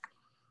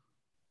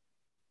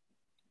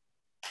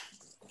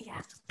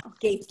 Yeah.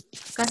 Okay.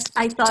 Because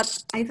I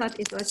thought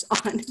it was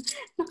on.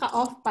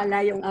 Naka-off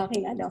pala yung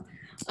aking ano.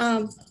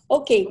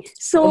 Okay.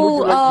 So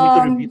Would you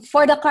like me to repeat?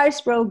 for the CARS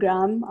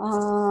program,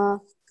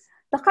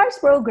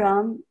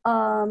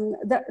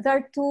 there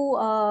are two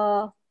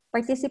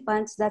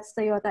participants, that's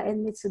Toyota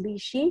and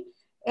Mitsubishi,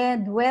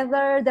 and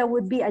whether there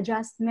would be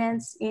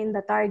adjustments in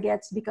the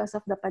targets because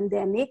of the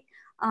pandemic.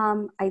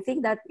 I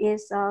think that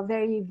is a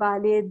very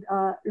valid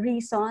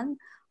reason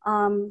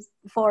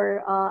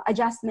for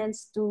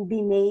adjustments to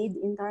be made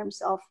in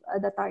terms of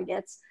the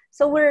targets.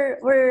 So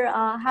we're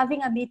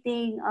having a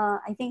meeting,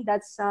 I think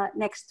that's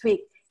next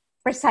week,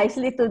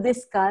 precisely to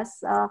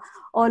discuss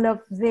all of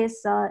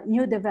these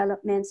new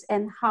developments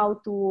and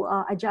how to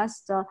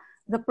adjust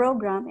the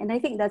program. And I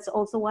think that's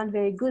also one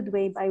very good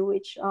way by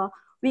which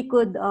we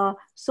could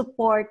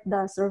support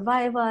the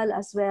survival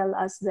as well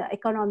as the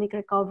economic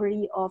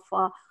recovery of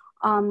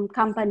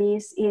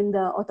companies in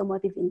the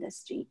automotive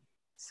industry.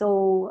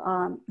 So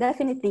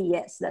definitely,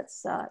 yes,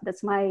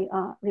 that's my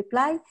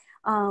reply.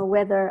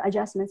 Whether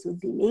adjustments would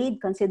be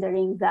made,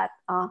 considering that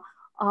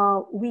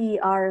we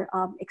are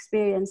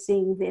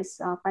experiencing this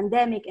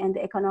pandemic and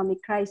the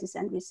economic crisis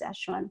and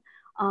recession.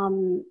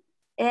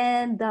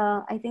 And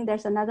I think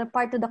there's another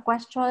part to the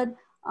question.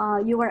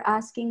 You were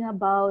asking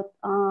about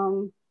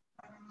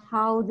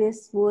how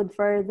this would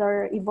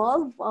further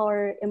evolve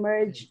or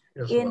emerge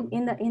in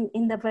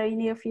the very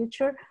near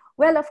future.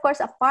 Well, of course,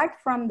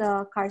 apart from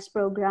the CARS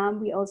program,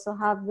 we also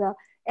have the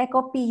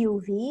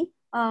Eco-PUV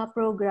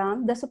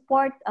program. The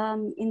support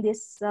in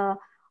this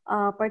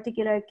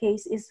particular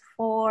case is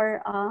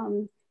for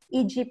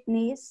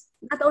e-jeepneys,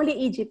 not only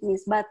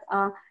e-jeepneys, but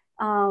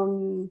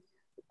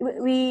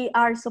we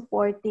are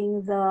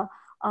supporting the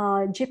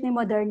jeepney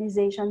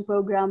modernization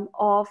program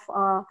of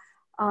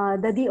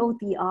the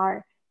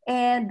DOTR.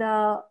 And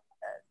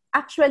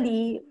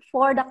actually,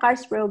 for the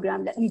CARS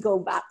program, let me go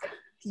back,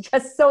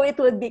 just so it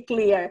would be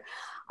clear.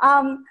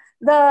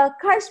 The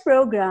CARS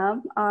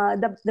program,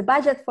 the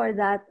budget for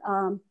that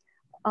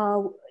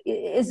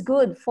is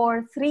good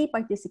for 3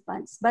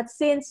 participants. But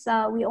since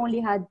we only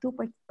had 2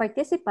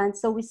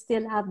 participants, so we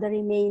still have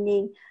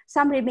the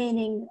some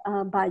remaining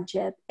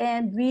budget.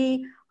 And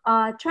we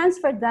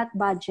transferred that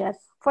budget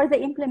for the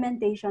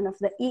implementation of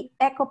the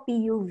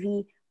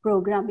Eco-PUV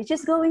program, which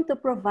is going to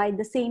provide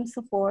the same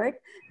support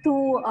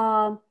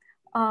to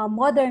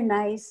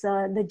modernize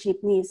the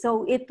jeepneys.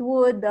 So it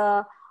would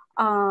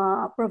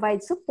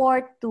provide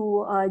support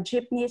to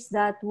jeepneys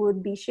that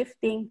would be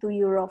shifting to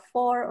Euro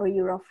 4 or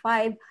Euro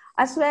 5,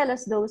 as well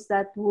as those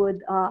that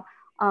would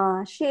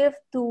shift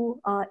to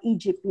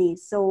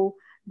e-jeepneys. So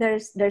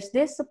there's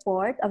this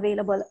support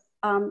available,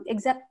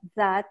 except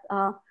that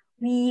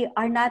we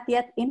are not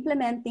yet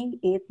implementing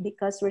it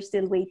because we're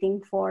still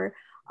waiting for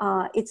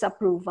its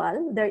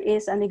approval. There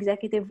is an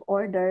executive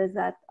order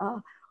that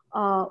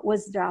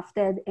was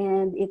drafted,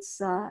 and it's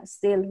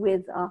still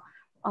with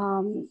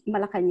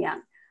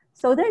Malacanang.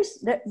 So there's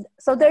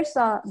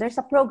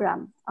a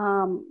program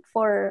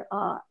for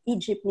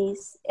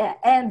e-jeepneys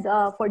and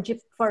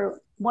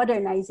for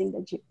modernizing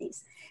the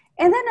jeepneys.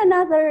 And then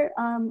another,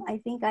 I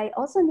think I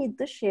also need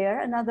to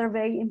share another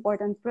very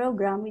important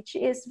program, which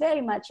is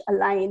very much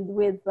aligned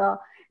with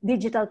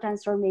digital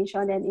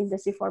transformation and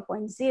Industry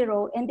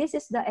 4.0. And this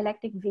is the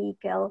electric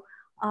vehicle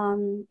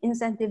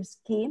incentive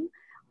scheme.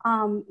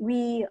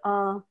 We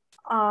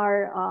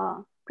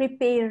are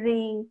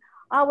preparing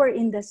our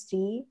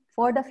industry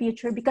for the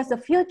future, because the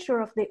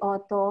future of the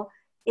auto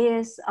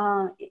is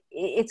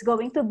it's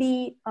going to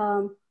be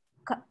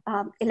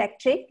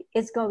electric,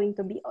 it's going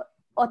to be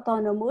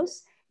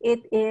autonomous, it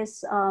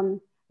is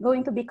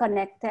going to be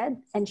connected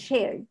and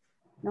shared,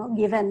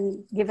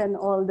 given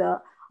all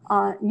the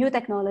new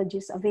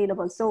technologies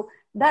available. So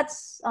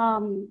that's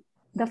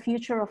the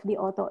future of the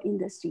auto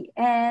industry.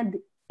 And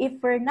if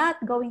we're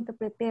not going to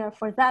prepare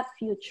for that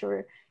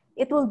future,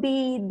 it will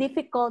be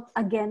difficult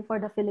again for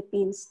the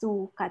Philippines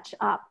to catch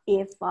up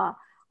if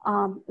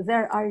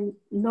there are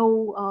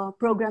no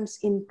programs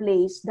in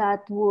place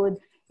that would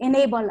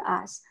enable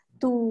us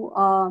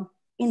to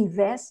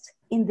invest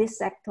in this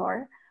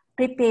sector,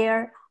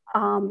 prepare,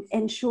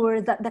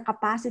 ensure that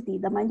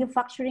the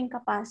manufacturing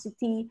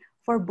capacity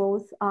for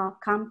both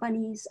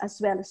companies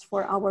as well as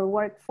for our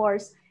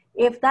workforce,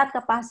 if that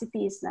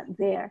capacity is not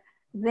there,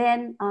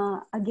 then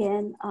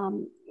again,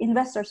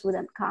 investors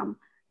wouldn't come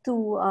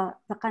to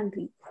the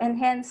country. And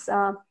hence,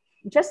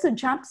 just to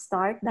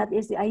jumpstart, that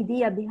is the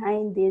idea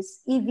behind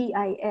this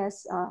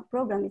EVIS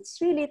program. It's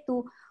really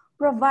to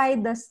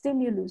provide the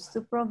stimulus,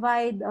 to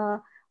provide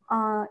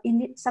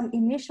some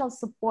initial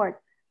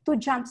support to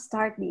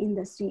jumpstart the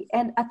industry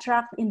and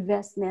attract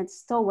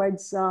investments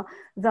towards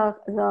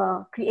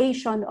the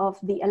creation of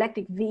the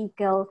electric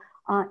vehicle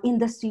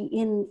industry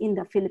in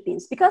the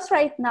Philippines. Because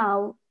right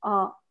now,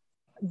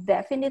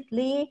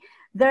 definitely,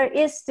 there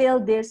is still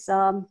this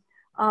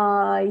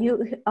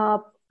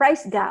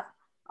price gap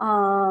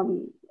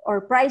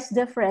or price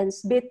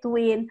difference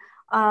between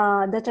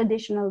the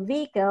traditional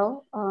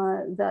vehicle,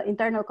 the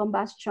internal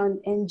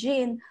combustion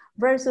engine,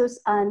 versus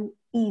an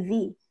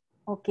EV.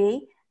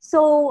 Okay,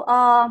 so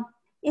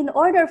in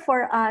order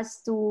for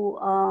us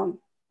to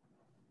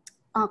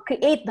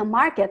create the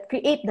market,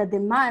 create the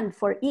demand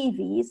for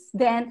EVs,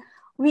 then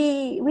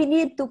we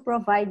need to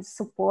provide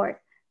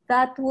support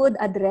that would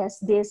address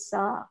this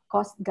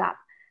cost gap.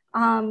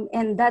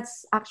 And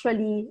that's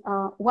actually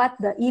what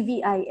the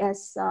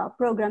EVIS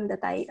program that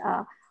I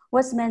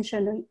was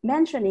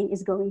mentioning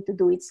is going to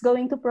do. It's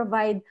going to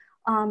provide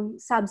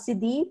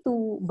subsidy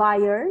to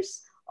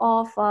buyers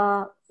of,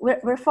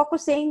 we're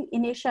focusing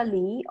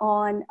initially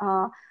on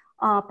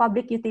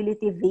public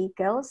utility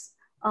vehicles.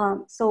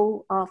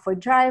 So for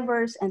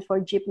drivers and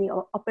for jeepney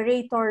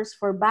operators,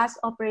 for bus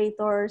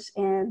operators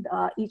and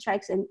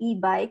e-trikes and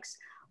e-bikes.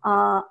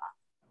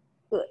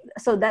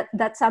 So there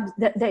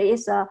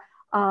is a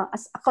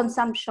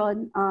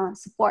consumption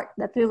support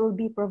that we will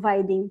be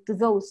providing to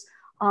those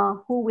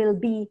who will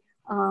be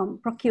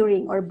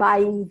procuring or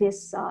buying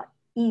this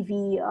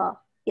EV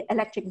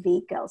electric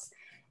vehicles.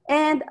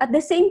 And at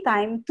the same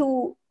time,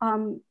 to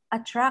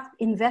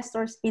attract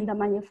investors in the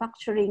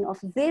manufacturing of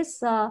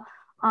this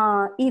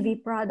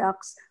EV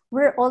products,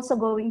 we're also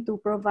going to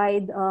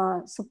provide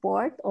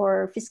support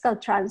or fiscal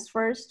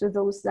transfers to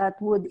those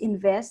that would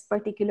invest,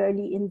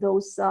 particularly in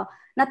those,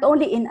 not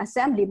only in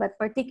assembly, but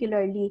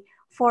particularly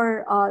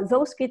for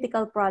those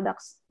critical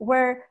products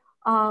where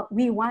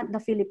we want the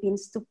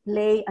Philippines to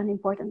play an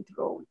important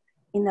role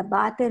in the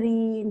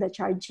battery, in the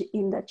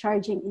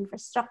charging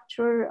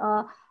infrastructure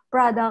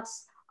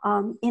products,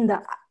 in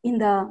the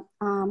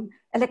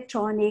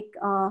electronic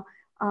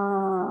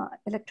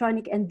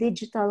and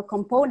digital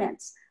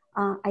components.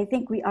 I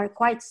think we are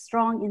quite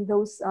strong in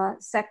those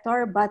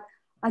sector, but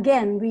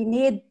again, we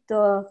need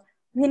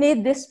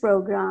this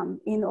program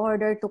in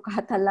order to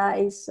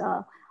catalyze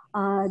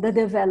the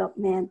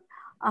development.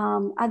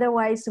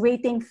 Otherwise,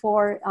 waiting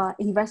for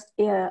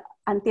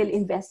until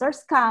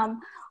investors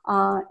come,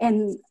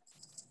 and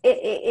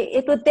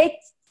it would take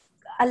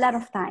a lot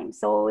of time.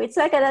 So it's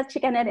like a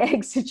chicken and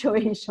egg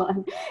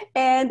situation.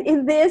 And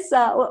in this,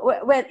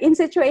 in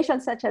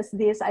situations such as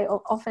this, I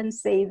often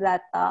say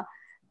that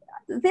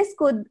this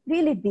could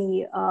really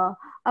be a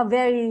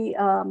very,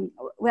 a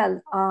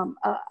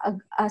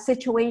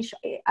situation,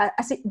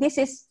 this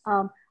is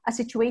a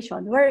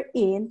situation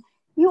wherein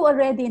you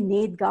already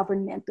need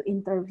government to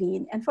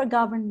intervene, and for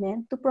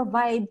government to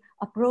provide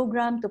a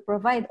program, to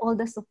provide all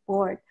the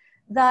support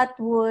that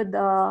would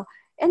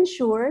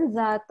ensure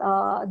that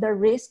the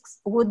risks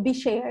would be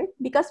shared,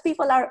 because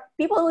people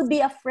would be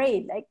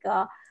afraid, like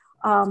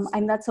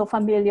I'm not so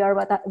familiar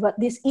what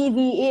this EV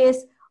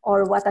is,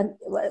 or what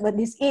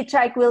this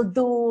e-trike will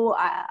do.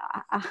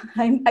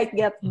 I might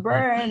get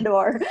burned,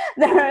 or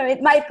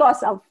it might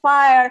cause a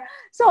fire.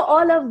 So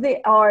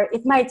or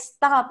it might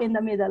stop in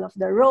the middle of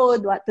the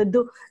road, what to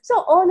do.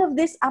 So all of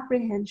these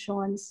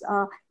apprehensions,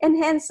 and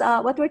hence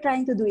what we're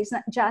trying to do is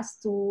not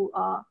just to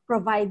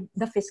provide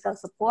the fiscal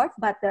support,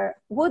 but there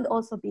would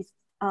also be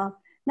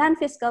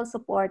non-fiscal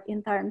support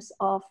in terms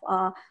of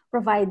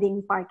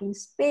providing parking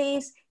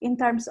space, in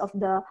terms of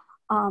the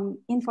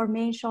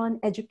information,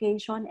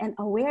 education, and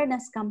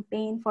awareness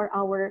campaign for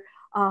our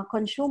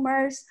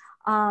consumers.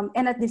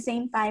 And at the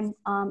same time,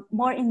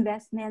 more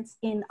investments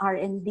in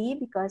R&D,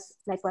 because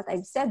like what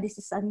I've said, this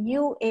is a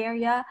new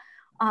area,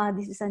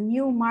 this is a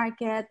new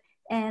market.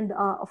 And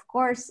of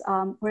course,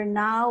 we're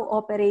now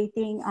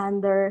operating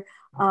under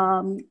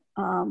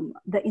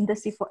the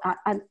industry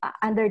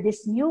under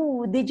this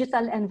new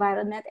digital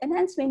environment. And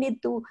hence we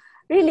need to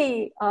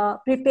really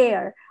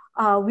prepare.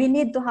 We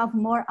need to have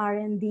more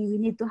R&D, we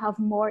need to have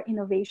more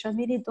innovation,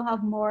 we need to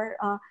have more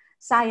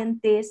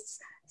scientists,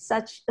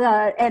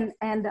 and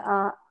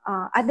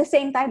at the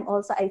same time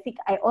also, I think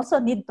I also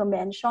need to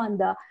mention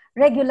the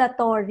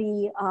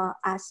regulatory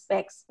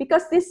aspects,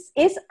 because this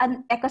is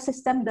an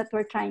ecosystem that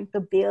we're trying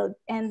to build,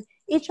 and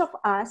each of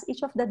us,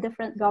 each of the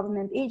different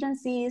government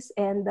agencies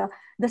and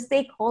the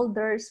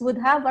stakeholders would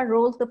have a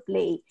role to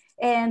play.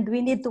 And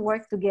we need to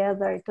work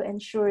together to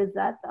ensure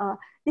that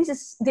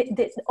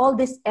all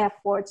these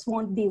efforts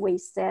won't be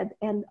wasted,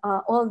 and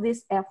all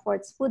these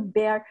efforts would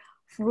bear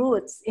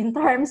fruits in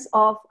terms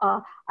of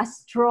a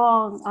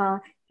strong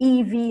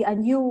EV, a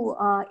new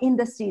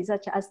industry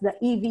such as the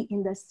EV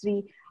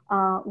industry,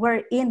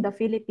 wherein the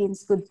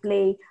Philippines could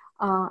play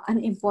an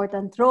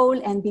important role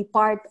and be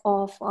part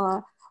of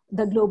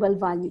the global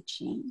value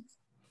chain.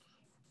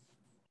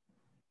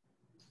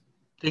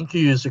 Thank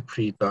you,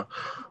 Secreta.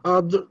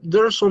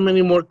 There are so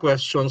many more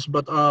questions,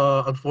 but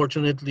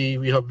unfortunately,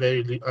 we have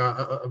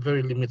a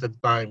very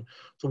limited time.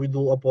 So we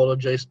do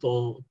apologize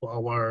to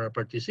our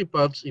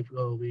participants if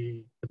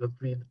we cannot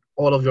read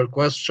all of your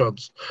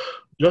questions.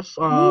 Just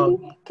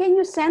Maybe can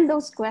you send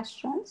those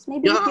questions?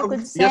 Maybe if yeah, you could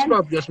yes, send,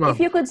 ma'am, yes, if ma'am.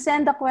 you could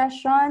send the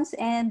questions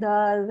and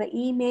the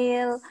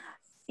email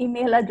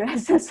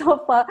addresses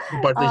of The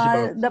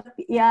participants. the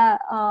yeah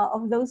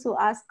of those who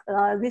ask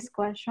these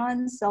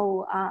questions,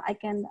 so I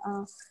can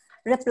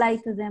reply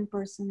to them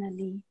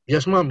personally.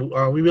 Yes, ma'am.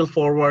 We will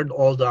forward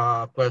all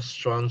the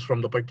questions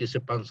from the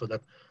participants so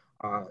that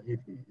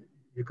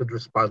you could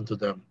respond to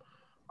them.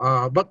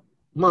 But,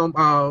 ma'am,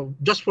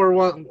 just for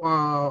one,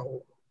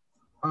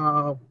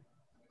 uh,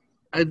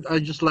 I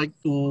just like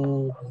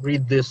to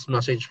read this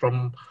message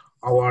from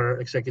our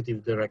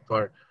executive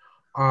director.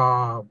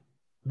 Uh,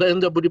 the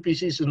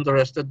NWPC is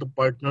interested to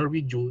partner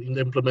with you in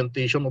the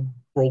implementation of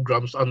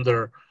programs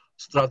under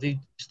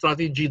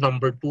strategy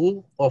number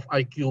 2 of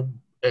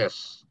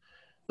IQS,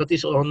 that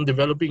is on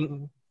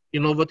developing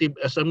innovative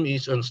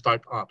SMEs and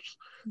startups.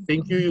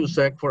 Thank you,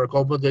 USEC, for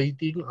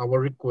accommodating our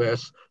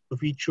request to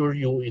feature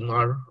you in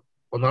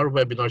on our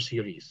webinar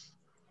series.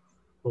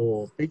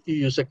 So thank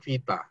you, USEC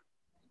Vita.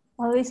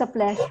 Always a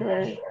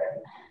pleasure.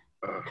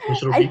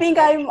 Ms. I Ruby, think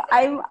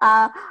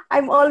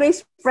I'm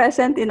always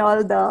present in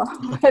all the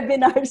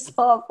webinars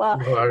of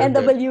you are there.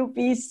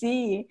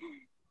 NWPC.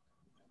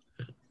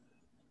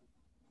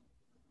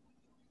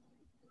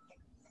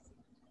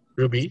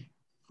 Ruby,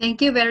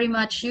 Thank you very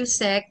much,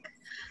 Yusek.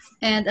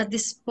 And at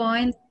this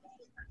point,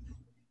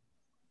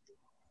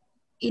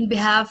 in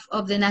behalf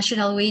of the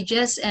National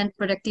Wages and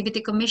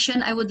Productivity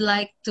Commission, I would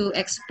like to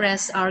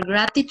express our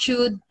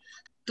gratitude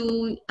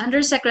to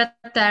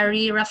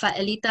Undersecretary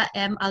Rafaelita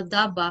M.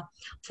 Aldaba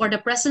for the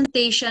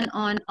presentation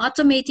on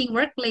automating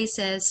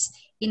workplaces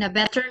in a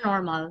better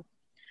normal.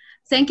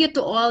 Thank you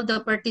to all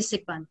the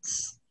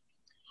participants.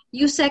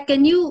 Yusek,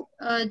 can you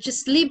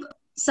just leave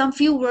some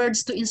few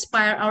words to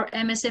inspire our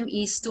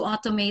MSMEs to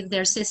automate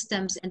their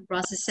systems and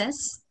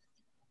processes,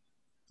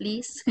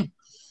 please?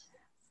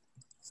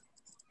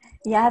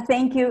 Yeah,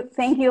 thank you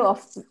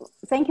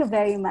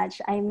very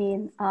much. I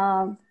mean,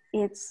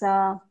 it's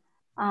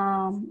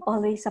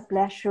always a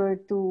pleasure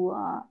to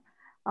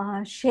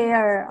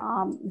share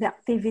the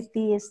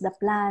activities, the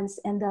plans,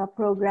 and the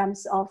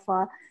programs of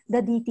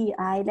the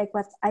DTI. Like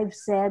what I've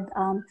said,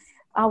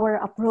 our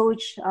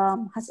approach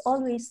has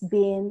always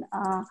been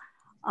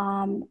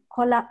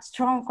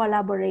strong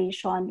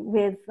collaboration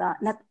with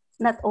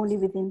not only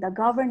within the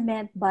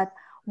government, but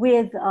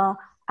with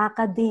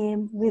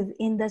academe, with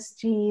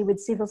industry, with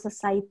civil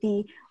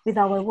society, with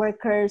our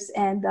workers,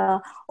 and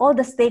all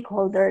the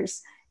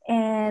stakeholders.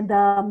 And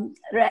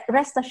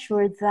rest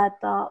assured that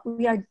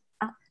we are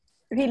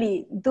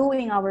really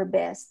doing our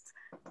best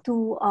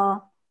to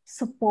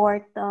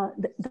support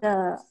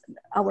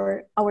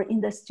our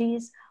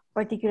industries,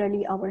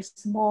 particularly our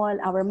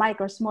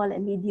micro, small,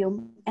 and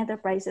medium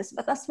enterprises,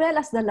 but as well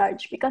as the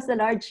large, because the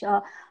large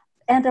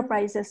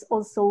enterprises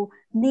also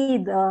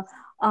need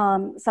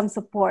some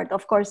support.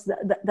 Of course,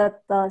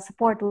 that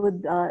support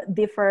would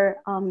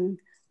differ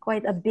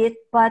quite a bit,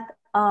 but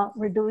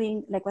we're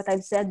doing, like what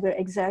I've said, we're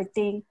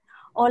exerting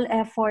all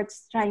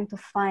efforts trying to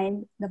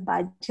find the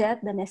budget,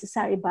 the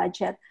necessary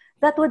budget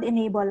that would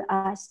enable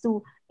us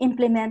to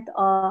implement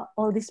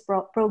all these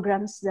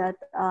programs that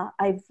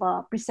I've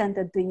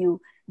presented to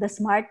you. The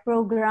SMART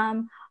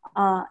program,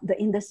 the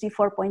Industry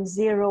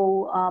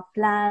 4.0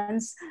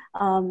 plans,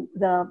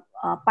 the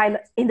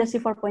Industry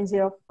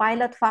 4.0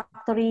 pilot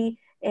factory,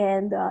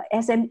 and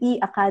SME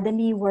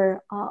Academy,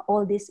 where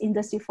all these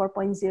Industry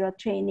 4.0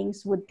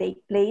 trainings would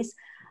take place.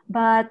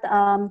 But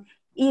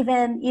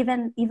even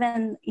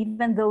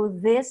though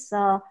these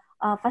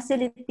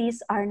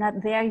facilities are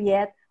not there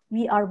yet,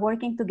 we are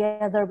working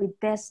together with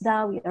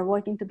TESDA, we are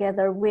working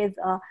together with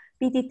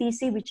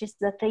PTTC, which is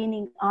the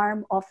training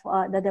arm of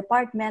the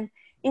department,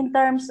 in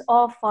terms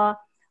of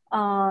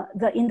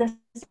the Industry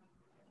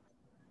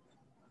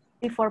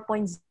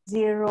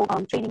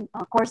 4.0 training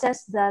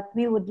courses that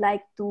we would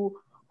like to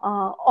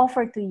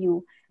offer to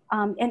you.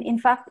 And in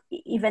fact,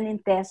 even in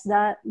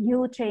TESDA,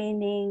 new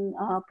training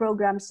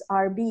programs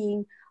are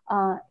being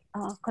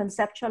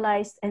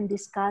conceptualized and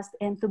discussed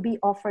and to be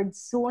offered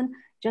soon,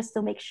 just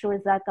to make sure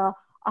that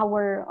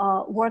our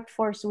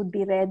workforce would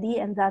be ready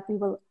and that we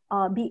will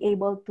be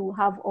able to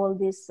have all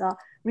this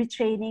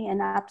retraining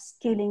and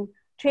upskilling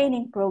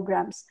training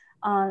programs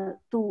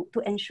to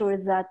ensure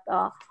that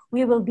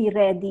we will be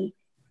ready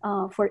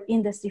for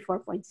Industry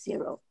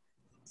 4.0.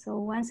 So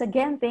once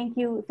again, thank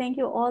you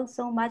all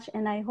so much,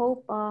 and I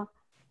hope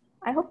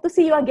to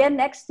see you again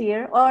next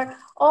year, or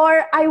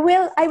I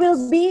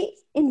will be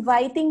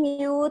inviting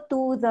you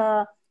to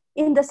the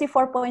Industry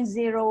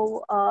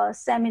 4.0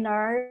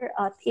 seminar.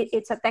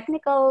 It's a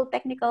technical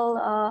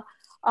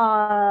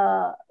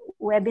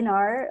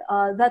webinar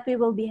that we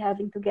will be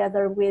having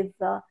together with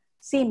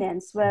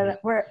Siemens,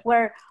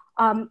 where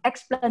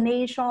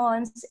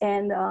explanations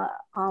and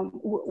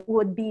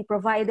would be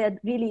provided.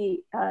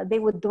 Really, they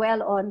would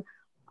dwell on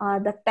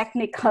the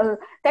technical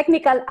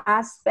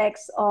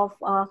aspects of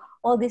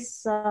all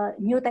these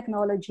new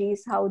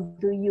technologies. How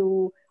do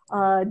you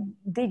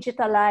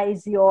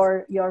digitalize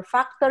your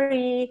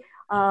factory?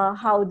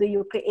 How do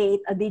you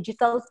create a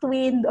digital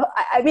twin?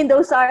 I mean,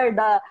 those are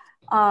the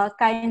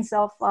kinds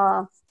of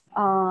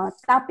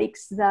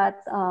topics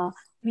that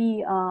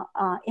we are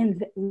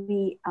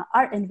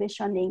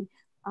envisioning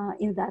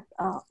in that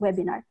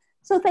webinar.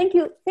 So thank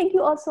you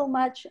all so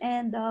much,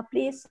 and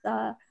please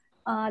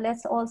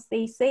let's all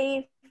stay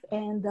safe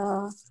and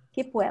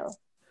keep well.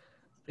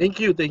 Thank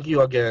you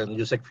again,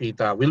 Yusek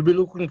Fita. We'll be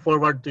looking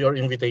forward to your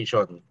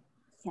invitation.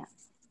 Yeah.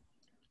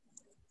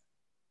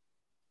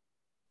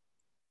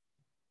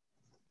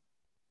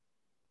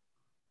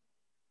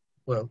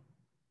 Well,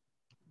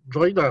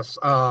 join us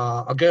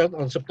again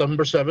on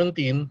September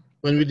 17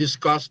 when we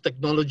discuss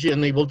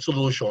technology-enabled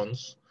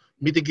solutions,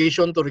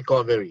 mitigation to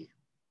recovery.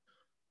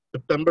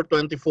 September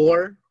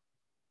 24,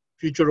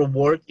 future of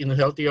work in a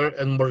healthier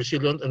and more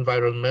resilient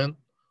environment.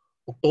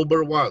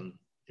 October 1,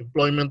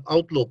 employment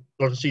outlook,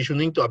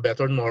 transitioning to a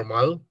better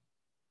normal.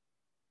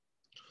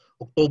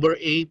 October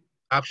 8,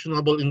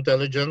 actionable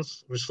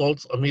intelligence,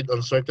 results amid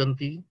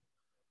uncertainty.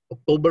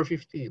 October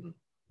 15,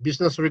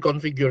 business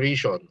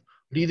reconfiguration,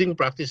 leading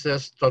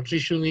practices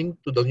transitioning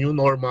to the new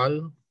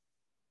normal.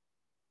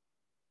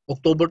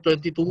 October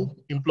 22,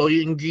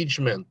 employee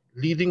engagement,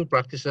 leading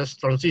practices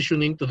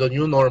transitioning to the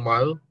new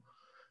normal.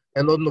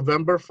 And on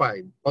November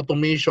 5,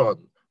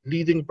 automation,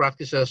 leading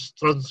practices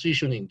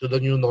transitioning to the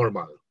new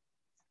normal.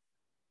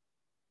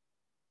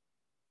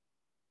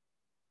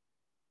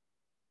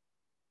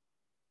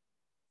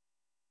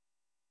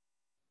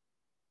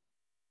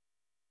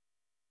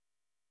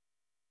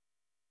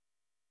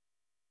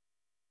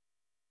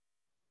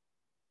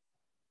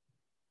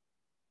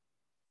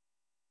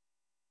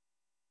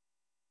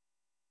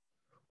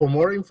 For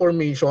more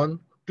information,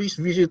 please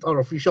visit our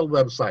official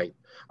website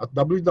at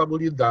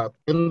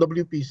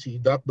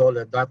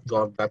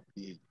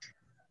www.nwpc.dole.gov.ph.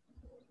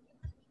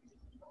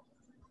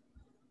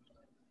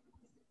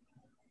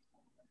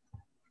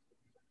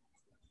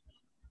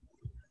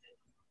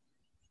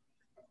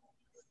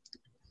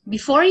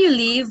 Before you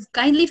leave,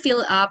 kindly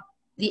fill up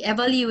the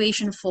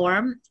evaluation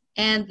form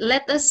and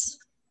let us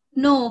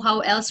know how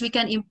else we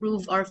can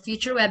improve our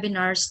future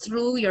webinars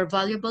through your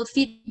valuable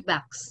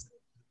feedbacks.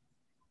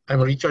 I'm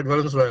Richard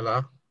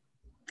Valenzuela.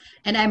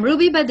 And I'm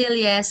Ruby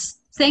Badilles.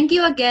 Thank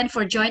you again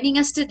for joining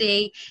us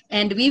today,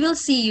 and we will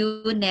see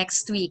you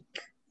next week.